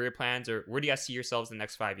have any career plans, or where do you guys see yourselves in the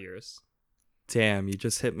next 5 years? Damn, you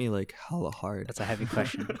just hit me like hella hard. That's a heavy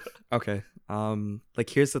question. Okay. Like,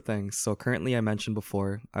 here's the thing. So currently, I mentioned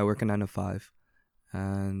before, I work a 9 to 5,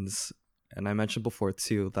 and I mentioned before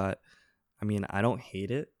too that, I mean, I don't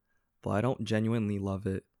hate it, but I don't genuinely love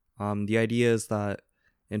it. The idea is that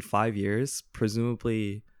in 5 years,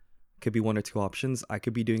 presumably, could be one or two options. I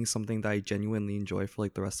could be doing something that I genuinely enjoy for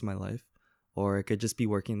like the rest of my life, or it could just be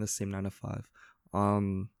working the same 9 to 5.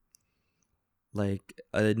 Like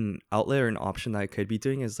an outlet or an option that I could be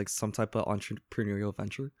doing is like some type of entrepreneurial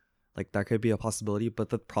venture. Like that could be a possibility, but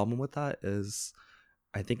the problem with that is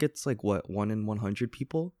I think it's like what 1 in 100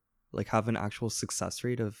 people like have an actual success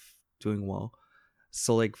rate of doing well.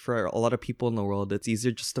 So like for a lot of people in the world, it's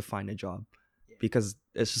easier just to find a job because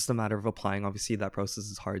it's just a matter of applying. Obviously that process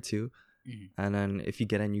is hard too. And then if you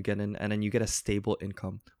get in, and then you get a stable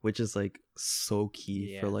income, which is like so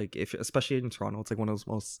key for like if especially in Toronto, it's like one of those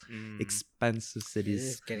most expensive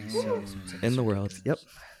cities in the world. Yep.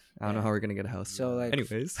 I don't know how we're gonna get a house. So like,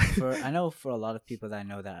 anyways, I know for a lot of people that I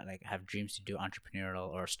know that like have dreams to do entrepreneurial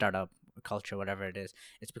or startup culture, whatever it is,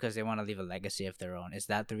 it's because they want to leave a legacy of their own. Is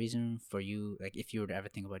that the reason for you? Like, if you were to ever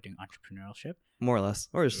think about doing entrepreneurship, more or less,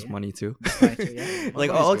 or it's just money too. Money too, yeah. Like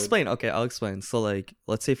Money's I'll good. explain. Okay, I'll explain. So like,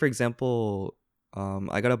 let's say for example,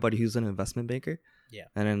 I got a buddy who's an investment banker. Yeah.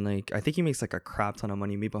 And then like I think he makes like a crap ton of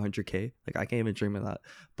money, maybe 100K. Like I can't even dream of that.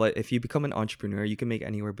 But if you become an entrepreneur, you can make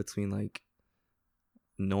anywhere between like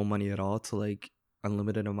no money at all to like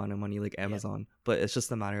unlimited amount of money, like Amazon. But it's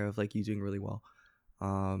just a matter of like you doing really well.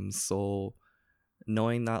 So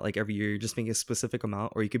knowing that like every year you're just making a specific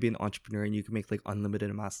amount, or you could be an entrepreneur and you can make like unlimited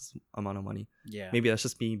amount of money. Yeah. Maybe that's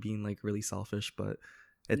just me being like really selfish, but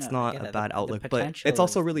it's No, I not get a that. bad The outlook. But potential it's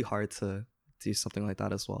also is really hard to do something like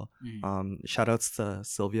that as well. Mhm. Shout outs to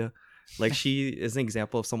Sylvia. Like she is an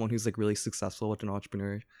example of someone who's like really successful with an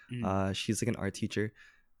entrepreneur. She's like an art teacher,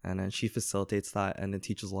 and then she facilitates that and then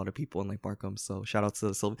teaches a lot of people in like Markham. So shout outs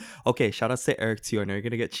to Sylvia. Okay, shout outs to Eric too. I know you're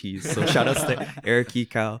gonna get cheese. So shout outs to Eric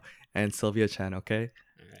Ekau and Sylvia Chan. Okay.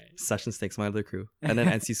 Alright. Session Snakes, my other crew, and then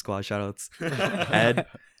NC Squad shout outs. Ed,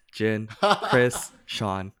 Jin, Chris,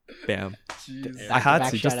 Sean, bam. Jeez. I had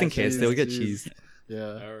Back to just in shout-outs. case they would get Jeez. cheese.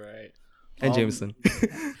 Yeah. All right. And Um, Jameson.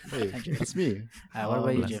 Hey, that's me. What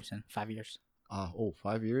about you, bless. Jameson? 5 years.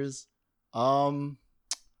 5 years. I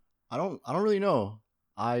don't really know.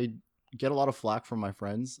 I get a lot of flack from my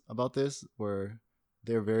friends about this, where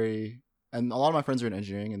they're very, and a lot of my friends are in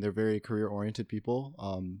engineering and they're very career oriented people.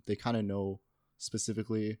 They kind of know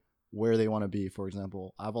specifically where they want to be. For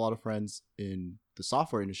example, I have a lot of friends in the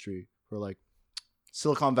software industry who are like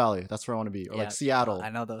Silicon Valley, that's where I want to be, or like Seattle. I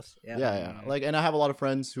know those. Yeah. Yeah. Like, and I have a lot of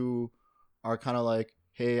friends who are kind of like,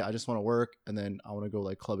 hey, I just want to work and then I want to go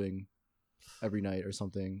like clubbing every night or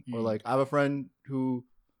something. Or Mm. like I have a friend who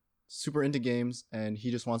super into games and he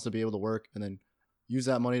just wants to be able to work and then use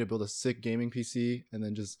that money to build a sick gaming PC and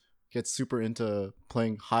then just get super into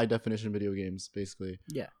playing high definition video games, basically.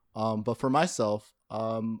 Yeah. But for myself,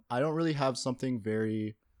 I don't really have something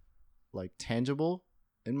very like tangible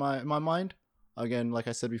in my mind. Again, like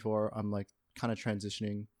I said before, I'm like kind of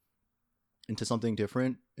transitioning into something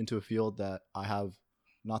different, into a field that I have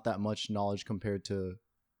not that much knowledge compared to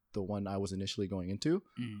the one I was initially going into.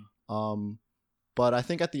 Mhm. But I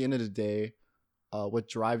think at the end of the day, what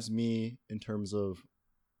drives me in terms of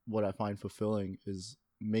what I find fulfilling is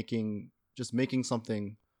making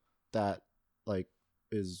something that like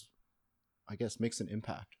is, I guess, makes an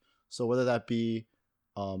impact. So whether that be,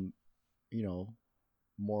 you know,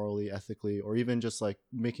 morally, ethically, or even just like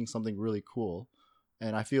making something really cool.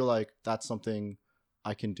 And I feel like that's something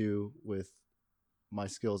I can do with my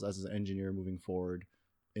skills as an engineer moving forward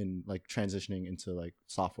in like transitioning into like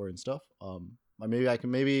software and stuff. Maybe at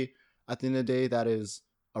the end of the day, that is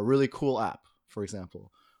a really cool app, for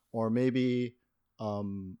example, or maybe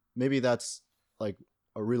that's like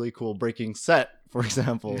a really cool breaking set, for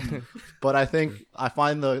example. But I think I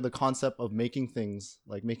find the concept of making things,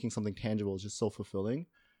 like making something tangible, is just so fulfilling,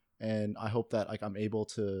 and I hope that like I'm able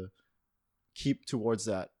to keep towards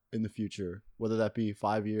that in the future, whether that be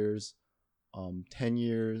 5 years, 10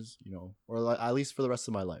 years, you know, or like, at least for the rest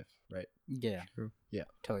of my life, right? Yeah. True. Yeah.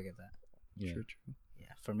 Totally get that. Yeah. True. Yeah.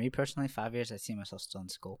 For me personally, 5 years, I see myself still in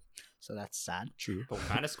school, so that's sad. True. But what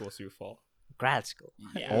kind of school's your fault? Grad school.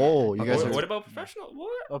 Oh, you Okay. guys What, are what about professional?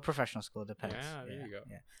 What? Or professional school, depends. Yeah, there you go.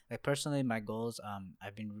 Yeah. Like personally, my goals,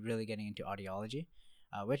 I've been really getting into audiology,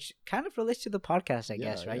 which kind of relates to the podcast, I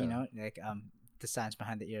guess, right? Yeah. You know, like the science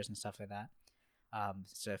behind the ears and stuff like that.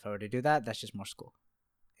 So if I were to do that, that's just more school.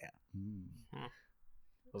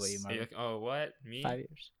 What about you, So Marvin? you're like, oh, what? Me? 5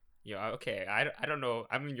 years. Yeah, okay. I don't know.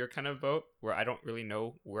 I'm in your kind of boat where I don't really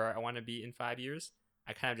know where I want to be in 5 years.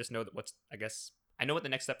 I kind of just know that I know what the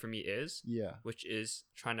next step for me is, Yeah. which is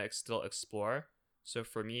trying to still explore. So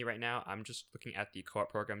for me right now, I'm just looking at the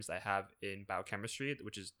co-op programs I have in biochemistry,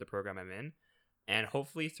 which is the program I'm in. And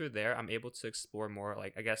hopefully through there, I'm able to explore more.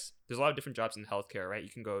 Like, I guess there's a lot of different jobs in healthcare, right?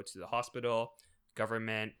 You can go to the hospital,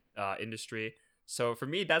 government, industry. So for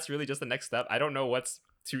me, that's really just the next step. I don't know what's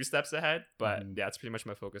 2 steps ahead. But Mhm. yeah, it's pretty much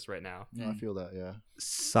my focus right now. I feel that. Yeah.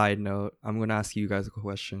 Side note, I'm gonna ask you guys a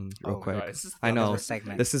question real Oh, quick. God, this is I know Another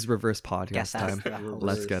segment. this is reverse podcast Guess ask time. the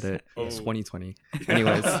Let's host. get it. Oh. It's 2020.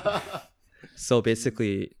 Anyways, so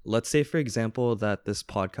basically, let's say for example that this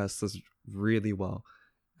podcast does really well.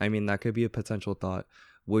 I mean, that could be a potential thought.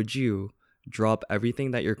 Would you drop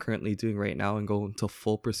everything that you're currently doing right now and go into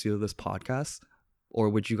full pursuit of this podcast? Or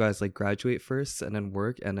would you guys like graduate first and then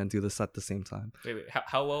work and then do this at the same time? Wait,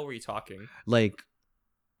 how well were you talking? Like,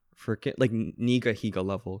 freaking like Niga Higa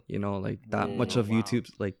level, you know, like that Whoa. much of Wow.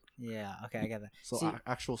 YouTube's like, Yeah. Okay, I get that. So See,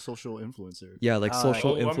 actual social influencer. yeah, like Oh,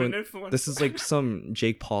 social I'm an influence. influencer. This is like some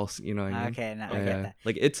Jake Paul, you know what I mean? okay, now I Yeah, get that.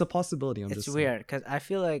 like it's a possibility. I'm It's just weird because I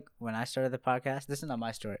feel like when I started the podcast, this is not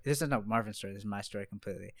my story. This is not Marvin's story. This is my story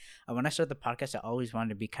completely. When I started the podcast, I always wanted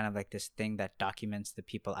to be kind of like this thing that documents the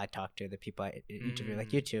people I talk to, the people I interview,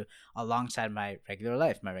 like you two, alongside my regular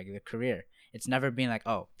life, my regular career. It's never been like,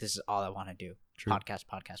 oh, this is all I want to do. True. Podcast.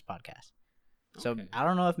 So Okay. I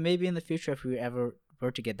don't know if maybe in the future, if we ever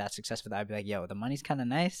were to get that successful, I'd be like, yo, the money's kind of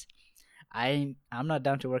nice. I'm not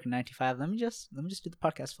down to work 9 to 5. Let me just do the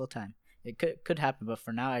podcast full time. It could happen, but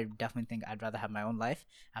for now, I definitely think I'd rather have my own life,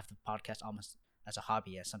 have the podcast almost as a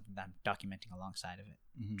hobby, as something that I'm documenting alongside of it.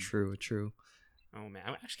 Mhm. True. Oh man,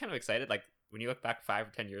 I'm actually kind of excited. Like when you look back 5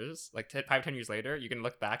 or 10 years, like 5 or 10 years later, you can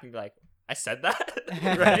look back and be like, I said that,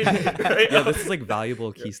 right? Yeah, this is like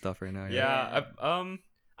valuable key stuff right now. Yeah. I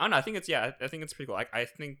don't know. I think it's pretty cool. I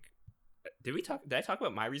think. Did I talk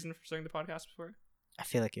about my reason for starting the podcast before? I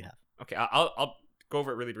feel like you have. Okay, I'll go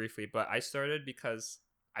over it really briefly. But I started because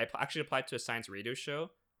I actually applied to a science radio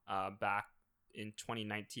show back in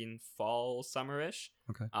 2019 fall summerish.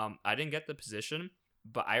 Okay. I didn't get the position,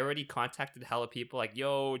 but I already contacted hella people like,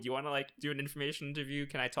 yo, do you want to like do an information interview?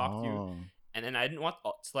 Can I talk to you? Oh. And then I didn't want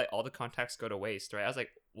to let all the contacts go to waste, right? I was like,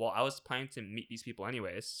 well, I was planning to meet these people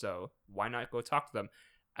anyways, so why not go talk to them?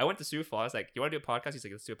 I went to Sufal. I was like, "Do you want to do a podcast?" He's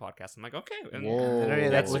like, "Let's do a podcast." I'm like, "Okay." And Whoa. Literally,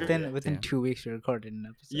 like that's within Yeah. 2 weeks, we recorded an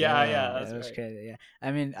episode. Yeah, it that's was right. crazy. Yeah,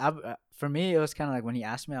 I mean, for me, it was kind of like when he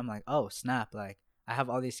asked me, I'm like, oh snap! Like I have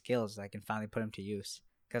all these skills, I can finally put them to use.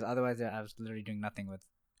 Because otherwise, I was literally doing nothing with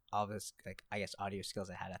all this, like I guess, audio skills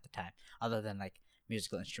I had at the time, other than like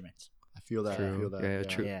musical instruments. I feel that. I True. feel that. Yeah,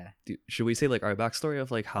 true. Yeah. Should we say like our backstory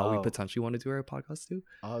of like how we Oh. potentially want to do our podcast too?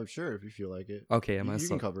 Sure, if you feel like it. Okay, You, am I you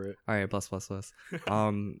can cover it. All right, bless.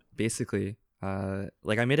 Basically,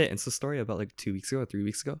 like I made an Insta story about like 2 weeks ago or 3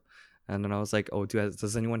 weeks ago, and then I was like, oh,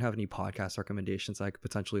 does anyone have any podcast recommendations I could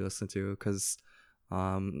potentially listen to? Because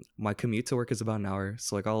my commute to work is about an hour,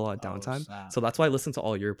 so I got a lot of Oh, downtime. snap. So that's why I listen to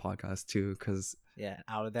all your podcasts too. Because Yeah, an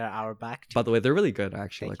hour there, hour back. by the way, they're really good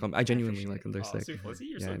actually. Thank Like you. I genuinely appreciate like them. it. They're Oh, sick. super. See,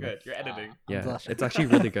 you're Yeah, so I know. good. You're editing. I'm Yeah, blushing. it's actually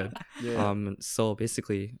really good. Yeah. So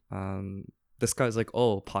basically, this guy's like,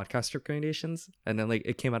 oh, podcast recommendations, and then like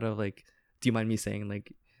it came out of like, do you mind me saying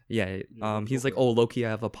like, yeah, Yeah, he's go like, for it. oh, Loki, I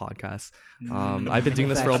have a podcast. Mm. I've been doing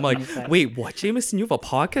this for. I'm like, Facts. wait, what, Jameson? You have a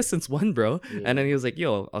podcast since when, bro? Yeah. And then he was like,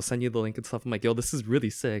 yo, I'll send you the link and stuff. I'm like, yo, this is really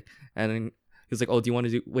sick. And then he was like, oh, do you want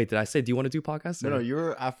to do? Wait, did I say do you want to do podcasts? No, or- you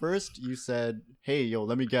were at first. You said, "Hey, yo,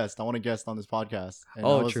 let me guest. I want to guest on this podcast." And I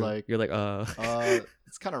Oh, was true. like, You're like,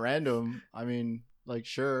 it's kind of random. I mean, like,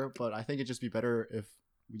 sure, but I think it'd just be better if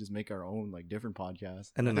we just make our own, like, different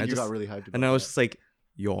podcast. And then I I think you just- got really hyped. and I was just like,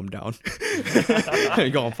 yo, I'm down.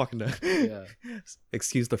 Yo, I'm fucking down. Yeah.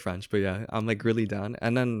 Excuse the French, but yeah, I'm like really down.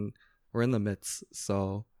 And then we're in the midst,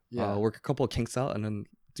 so Yeah. work a couple of kinks out, and then,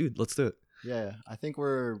 dude, let's do it. Yeah, I think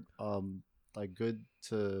we're like good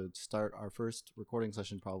to start our first recording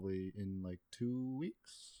session probably in like 2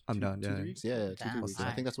 weeks. I'm down, 2 yeah. weeks. Yeah, two, Damn, 3 weeks. I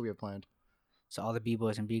alright. think that's what we have planned. So all the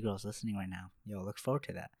b-boys and b-girls listening right now, yo, look forward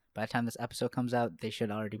to that. By the time this episode comes out, they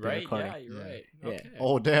should already be Right? recording. Yeah, you're Yeah. right. Yeah. Okay.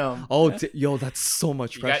 Oh damn! Oh, yo, that's so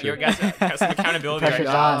much you got pressure. your guys got some accountability right Pressure's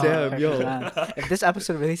now. on. Damn, Pressure's yo. on. If this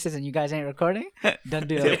episode releases and you guys ain't recording, don't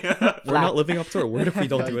do it. We're not living up to our word if we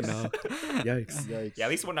don't do it now. Yikes. Yikes. Yikes. Yeah,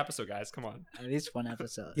 at least one episode, guys. Come on. At least one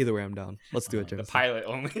episode. Either way, I'm down. Let's do it, The James. pilot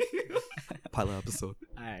only. Pilot episode.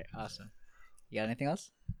 All right, awesome. You got anything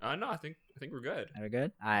else? No, I think we're good. Are we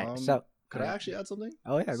good? All right. Um, So Could I actually add something?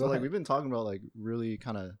 Oh yeah, So go like ahead. we've been talking about like really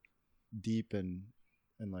kind of deep and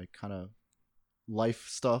like kind of life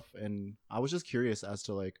stuff, and I was just curious as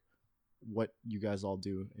to like what you guys all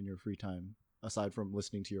do in your free time aside from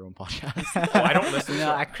listening to your own podcast. Oh, I don't listen No,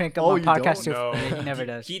 to I crank up Oh, my you podcast don't? too. No, He never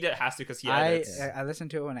does. He has to because he I edits. I listen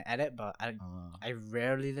to it when I edit, but I Uh,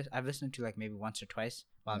 rarely I've listened to like maybe once or twice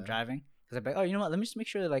while I'm Yeah. driving because I'm like, oh, you know what? Let me just make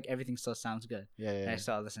sure that like everything still sounds good. yeah, And yeah. I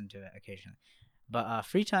still listen to it occasionally. But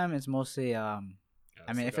free time is mostly I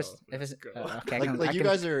mean, if it's okay, I Like, can, like I you can-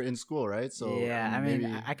 guys are in school, right? So yeah, I mean,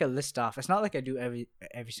 maybe, I could list off. It's not like I do every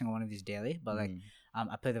single one of these daily, but like Mm.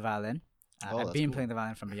 I play the violin. Oh, I've that's been cool. playing the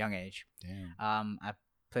violin from a young age. Damn. I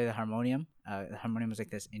play the harmonium. The harmonium is like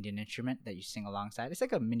this Indian instrument that you sing alongside. It's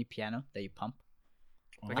like a mini piano that you pump.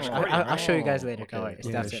 Like a I'll, accordion, I'll show you guys Oh, later. Don't worry. It's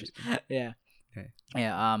Yeah, downstairs. Yeah. Okay.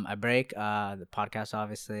 Yeah. I break. The podcast,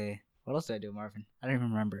 obviously. What else did I do, Marvin? I don't even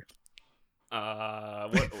remember.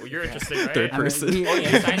 You're interesting, right? Third I mean, person. we- Oh,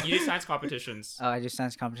 you do science competitions. I do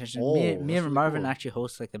science competition. Oh, me that's and really Marvin cool. actually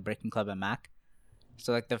host like the breaking club at Mac.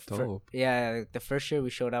 So like Dope. like, the first year we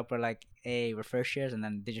showed up, we're like, hey, we're first years, and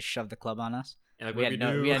then they just shoved the club on us. And like, We what had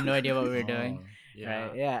do? we had no idea what we were doing. Oh. Yeah.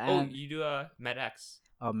 Right? Yeah. Oh, And, you do a MedX.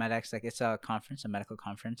 MedX, like it's a conference, a medical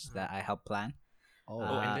conference that I help plan. Oh, Oh,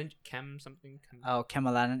 Uh, and then Chem something.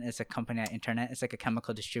 Chemalanin is a company at Internet. It's like a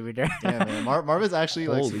chemical distributor. yeah, man. Marvin's actually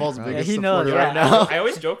like Holy Falls' crap. biggest Yeah, he knows, supporter yeah. right now. I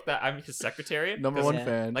always joke that I'm his secretary. Number 'cause, one Yeah.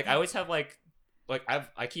 fan. Like I always have like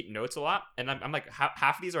I keep notes a lot, and I'm like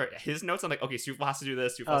half of these are his notes. I'm like, okay, Sufal has to do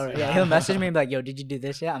this. Sufal has Oh to do yeah, that. he'll message me and be like, "Yo, did you do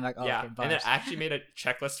this yet?" I'm like, "Oh, yeah, okay, and then bars." I actually made a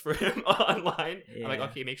checklist for him online. I'm like, Yeah.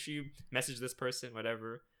 okay, make sure you message this person,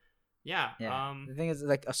 whatever. Yeah. Yeah. The thing is,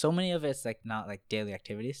 like, so many of it's like not like daily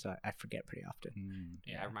activities, so I forget pretty often. Mm.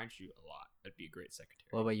 Yeah, I remind you a lot. I'd be a great secretary.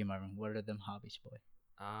 What about you, Marvin? What are them hobbies, boy?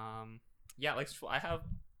 Yeah, like I have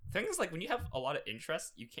things like when you have a lot of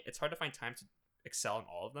interests, you can't. It's hard to find time to excel in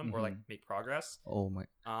all of them or like make progress. Oh my.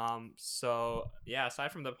 So yeah,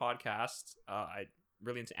 aside from the podcast, I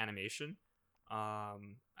really into animation.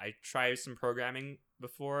 I tried some programming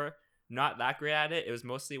before. Not that great at it. It was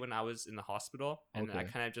mostly when I was in the hospital, and then I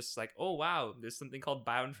Okay. kind of just like, oh wow, there's something called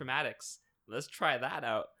bioinformatics. Let's try that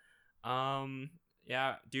out.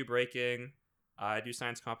 Yeah, do breaking. I do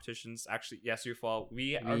science competitions. Actually, yes, you fall.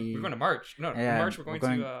 We're going to March. No, March. We're going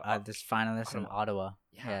to this finalist in Ottawa.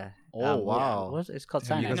 Yeah. Oh, wow. What's it's called?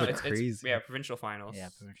 Damn, you Sign guys In. are crazy. yeah, provincial finals. Yeah,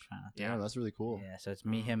 provincial final. Yeah, that's really cool. Yeah, so it's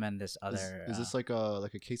me, him, and this other. Is this like a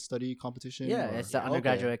case study competition? Yeah, or- it's the Okay.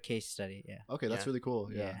 undergraduate case study. Yeah. Okay, that's Yeah. really cool.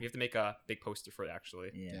 Yeah. Yeah. We have to make a big poster for it, actually.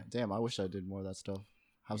 Yeah. Yeah. Damn, I wish I did more of that stuff.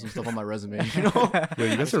 Have some stuff on my resume. You know. Yo,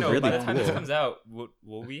 you guys are No, really by the time this cool. comes out,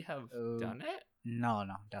 will we have Oh. done it? No,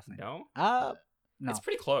 definitely. No, No. it's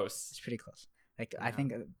pretty close. It's pretty close. Like I Yeah.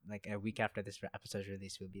 think like a week after this episode's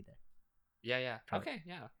release, we'll be there. Yeah. Probably. Okay,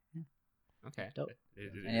 yeah. Yeah. Okay. Dope.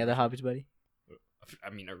 Any other hobbies, buddy? I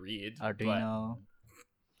mean, a read. Arduino.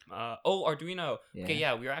 Arduino. Okay,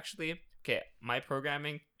 Yeah. yeah, we were actually my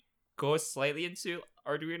programming goes slightly into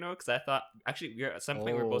Arduino because I thought actually we were at some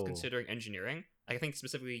point we were both Oh. considering engineering. I think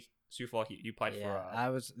specifically Sufal, you applied Yeah, for. I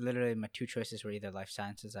was literally my two choices were either life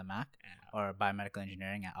sciences at Mac or biomedical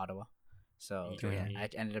engineering at Ottawa. So Yeah. yeah, I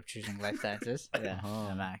ended up choosing life sciences. Yeah, Uh-huh.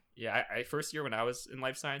 at Mac. Yeah, I first year when I was in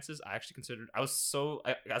life sciences, I actually considered I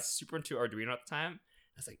got super into Arduino at the time.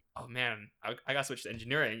 I was like, oh man, I gotta switch to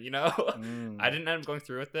engineering. You know, Mm. I didn't end up going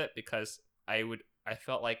through with it because I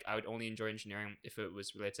felt like I would only enjoy engineering if it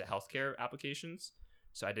was related to healthcare applications.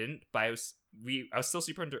 So I didn't. But I was still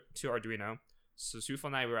super into Arduino. So Sufal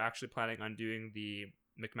and I were actually planning on doing the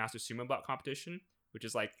McMaster Sumo Bot competition, which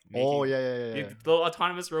is like Oh making yeah. the little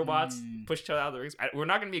autonomous robots Mm. push each other out of the rings. We're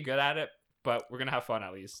not gonna be good at it, but we're gonna have fun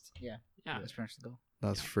at least. Yeah. Yeah. That's pretty much the goal.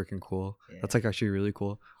 That's freaking cool. Yeah. That's like actually really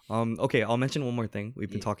cool. Okay, I'll mention one more thing. We've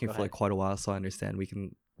been Yeah, talking go for like ahead. quite a while, so I understand we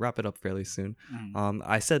can wrap it up fairly soon. Mhm.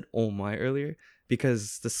 I said oh my earlier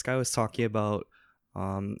because this guy was talking about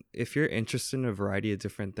if you're interested in a variety of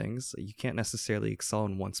different things, you can't necessarily excel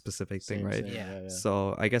in one specific thing, Same, right? same, Yeah.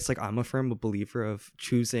 So I guess like I'm a firm believer of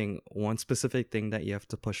choosing one specific thing that you have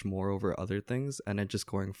to push more over other things and then just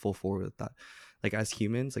going full forward with that. Like as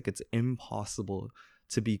humans, like it's impossible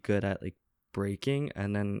to be good at like breaking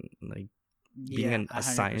and then like being Yeah, a 100%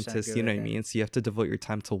 scientist, agree you know with what I that. mean? So you have to devote your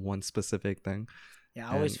time to one specific thing. Yeah,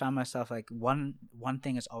 I always And- found myself like one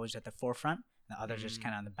thing is always at the forefront, and the other just Mm.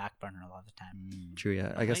 kind of on the back burner a lot of the time. Mm. True,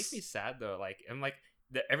 yeah. I It guess makes me sad though. Like I'm like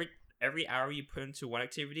every hour you put into one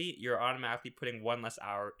activity, you're automatically putting one less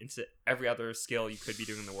hour into every other skill you could be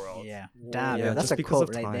doing in the world. Yeah, Whoa. damn, yeah, yo, that's just a because quote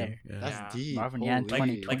of right time. there. Yeah. That's Yeah. deep. Marvin, yeah, Holy.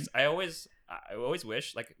 2020. Like I always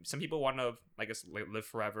wish like some people want to like guess live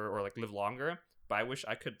forever or like live longer, but I wish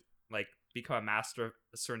I could like become a master of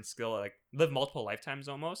a certain skill, like live multiple lifetimes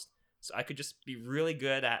almost, so I could just be really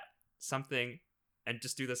good at something and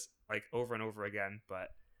just do this like over and over again. But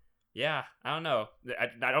yeah, I don't know.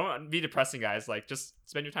 I don't want to be depressing, guys. Like just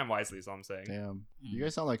spend your time wisely is all I'm saying. Damn. You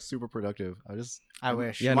guys sound like super productive. I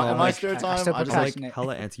wish. Yeah, My- no, in my like, spare I time, still I just I'm like procrastinate.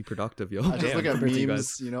 hella anti-productive, yo. I just Damn, look at compared to you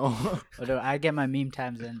memes, guys. you know. Although I get my meme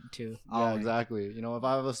times in too. Yeah, always. exactly. You know, if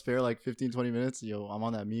I have a spare like 15, 20 minutes, I'm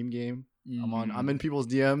on that meme game. Mm. I'm in people's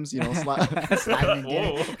DMs, you know, Sliding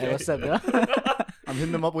in. Whoa, Hey, what's up, bro? I'm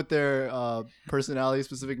hitting them up with their personality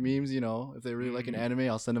specific memes, you know. If they really like an Mm. anime,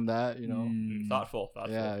 I'll send them that, you know. Mm. Thoughtful.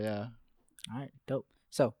 Yeah, yeah. All right, dope.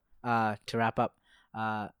 So, to wrap up,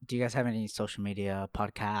 do you guys have any social media,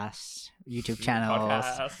 podcasts, YouTube channels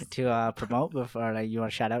Podcast. to promote before like you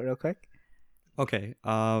want to shout out real quick? Okay.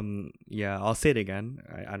 Yeah, I'll say it again.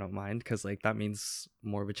 I don't mind because like that means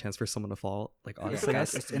more of a chance for someone to follow like us. I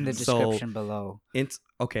guys, guess. it's in the So, description below.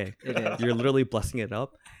 Okay. It is. You're literally blessing it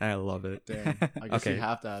up, and I love it. Damn. I guess Okay. you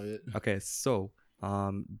have to have it. Okay, so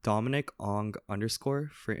Dominic Ong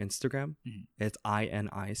 _ for Instagram. Mhm. It's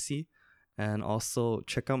INIC. And also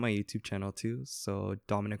check out my YouTube channel too. So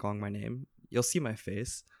Dominic Ong, my name. You'll see my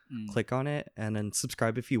face. Mm. Click on it and then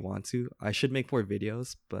subscribe if you want to. I should make more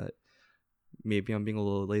videos, but maybe I'm being a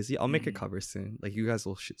little lazy. I'll make a Mhm. cover soon. Like you guys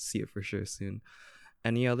will see it for sure soon.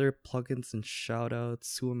 Any other plugins and shout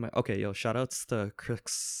outs? Who am I? Okay, yo, shout outs to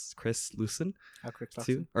Chris Lucen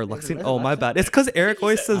too. Or Is it Luxon. Luxon? Oh, my bad. It's because Eric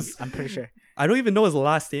always says, I'm pretty sure. I don't even know his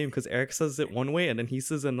last name because Eric says it one way and then he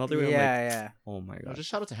says another way. I'm like, Yeah. oh my No, god. just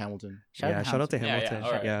shout out to Hamilton. Shout out to Yeah, Hamilton.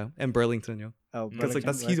 alright. Yeah, and Burlington, yo. Oh, Because like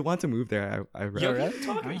Burlington, that's he wanted to move there. I read. Yo, really? he was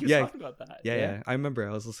talking, he was Yeah. talking about that. Yeah. I remember.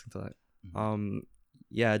 I was listening to that.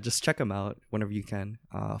 Yeah, just check him out whenever you can.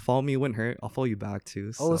 Follow me wouldn't hurt. I'll follow you back too.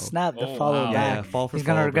 Oh So. snap! The Oh, follow wow. Yeah, back. follow for He's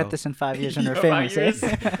gonna follow, regret bro. this in 5 years when we're 5 famous. years.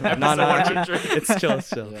 Eh? No, Episode 100. it's chill. It's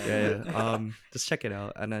chill. Yeah. Yeah. Just check it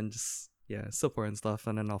out and then just support and stuff,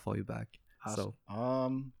 and then I'll follow you back. Awesome.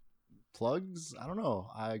 So Plugs. I don't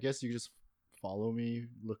know. I guess you could just follow me.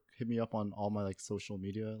 Hit me up on all my like social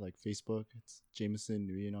media, like Facebook. It's Jameson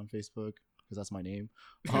Nguyen on Facebook because that's my name.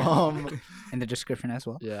 In the description as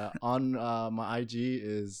well. Yeah. On my IG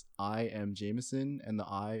is I am Jameson, and the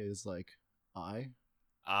I is like I.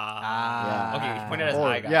 Ah. Okay, you pointed at his Or-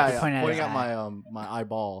 eye, guys. Yeah, Pointed at pointing his at eye. my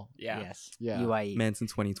eyeball. Yeah. Yes. Yeah. UIE. Manson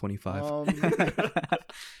 2025.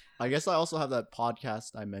 I guess I also have that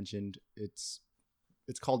podcast I mentioned. It's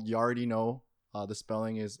called You Already Know. The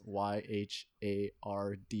spelling is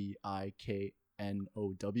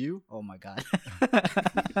YHARDIKNOW. Oh my god.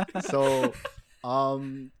 So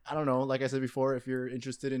I don't know, like I said before, if you're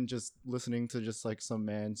interested in just listening to just like some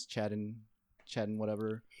man's chatting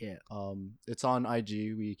whatever, yeah. it's on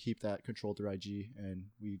IG. We keep that controlled through IG, and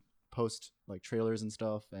we post like trailers and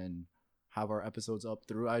stuff and have our episodes up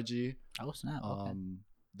through IG. Oh snap. Okay.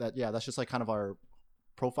 That's just like kind of our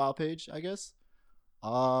profile page, I guess.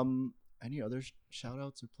 Any other shout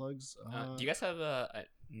outs or plugs? Do you guys have a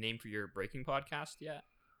name for your breaking podcast yet?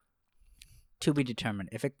 To be determined.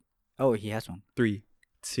 If it. Oh, he has one. 3,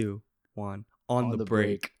 2, 1. On the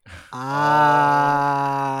break.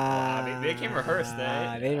 They came rehearsed,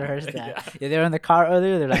 eh? They rehearsed that. Yeah. Yeah, they were in the car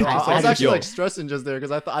earlier. They're like, No, I was actually Yo. like stressing just there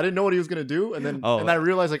because I didn't know what he was gonna do, and then Oh. and I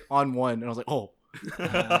realized like on one, and I was like, oh,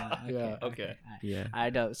 yeah. Okay. Yeah. I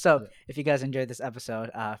know. So, Yeah. if you guys enjoyed this episode,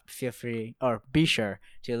 feel free or be sure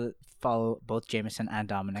to follow both Jameson and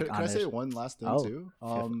Dominic Can on I their say one last thing Oh, too?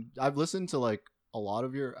 sure. I've listened to like a lot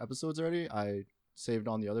of your episodes already. I saved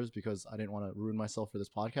on the others because I didn't want to ruin myself for this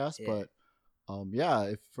podcast. Yeah. But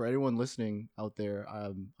if for anyone listening out there,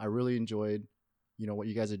 I really enjoyed, what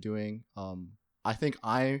you guys are doing. I think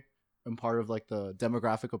I am part of like the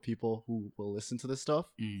demographic of people who will listen to this stuff,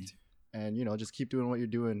 and just keep doing what you're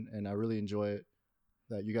doing. And I really enjoy it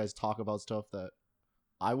that you guys talk about stuff that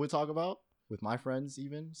I would talk about with my friends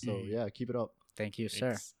even. So yeah, keep it up. Thank you,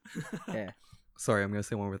 sir. Yeah. Sorry, I'm gonna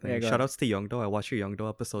say one more thing. Yeah, go Shout ahead. outs to Youngdo. I watched your Youngdo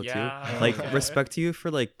episode Yeah. too. Oh, Like okay. respect to you for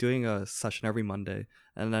like doing a session every Monday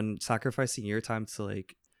and then sacrificing your time to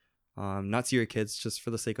like not to your kids just for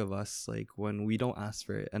the sake of us, like when we don't ask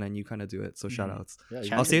for it and then you kind of do it. So shout Mhm. outs. Yeah,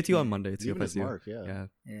 Shout I'll out say it to you to on Monday too even if I as see you. Mark, yeah.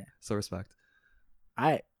 Yeah. So respect. All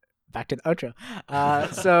right. Back to the outro.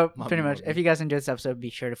 So My pretty much, bad. if you guys enjoyed this episode, be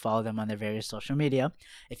sure to follow them on their various social media.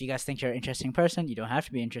 If you guys think you're an interesting person, you don't have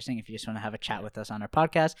to be interesting. If you just want to have a chat with us on our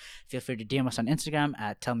podcast, feel free to DM us on Instagram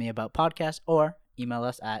at tellmeaboutpodcast or email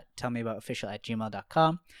us at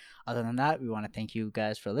tellmeaboutofficial@gmail.com. Other than that, we want to thank you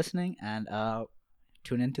guys for listening and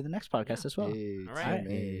tune into the next podcast as well. Hey, All right. Tim,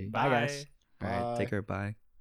 hey. Bye, guys. All right, Bye. take care. Bye.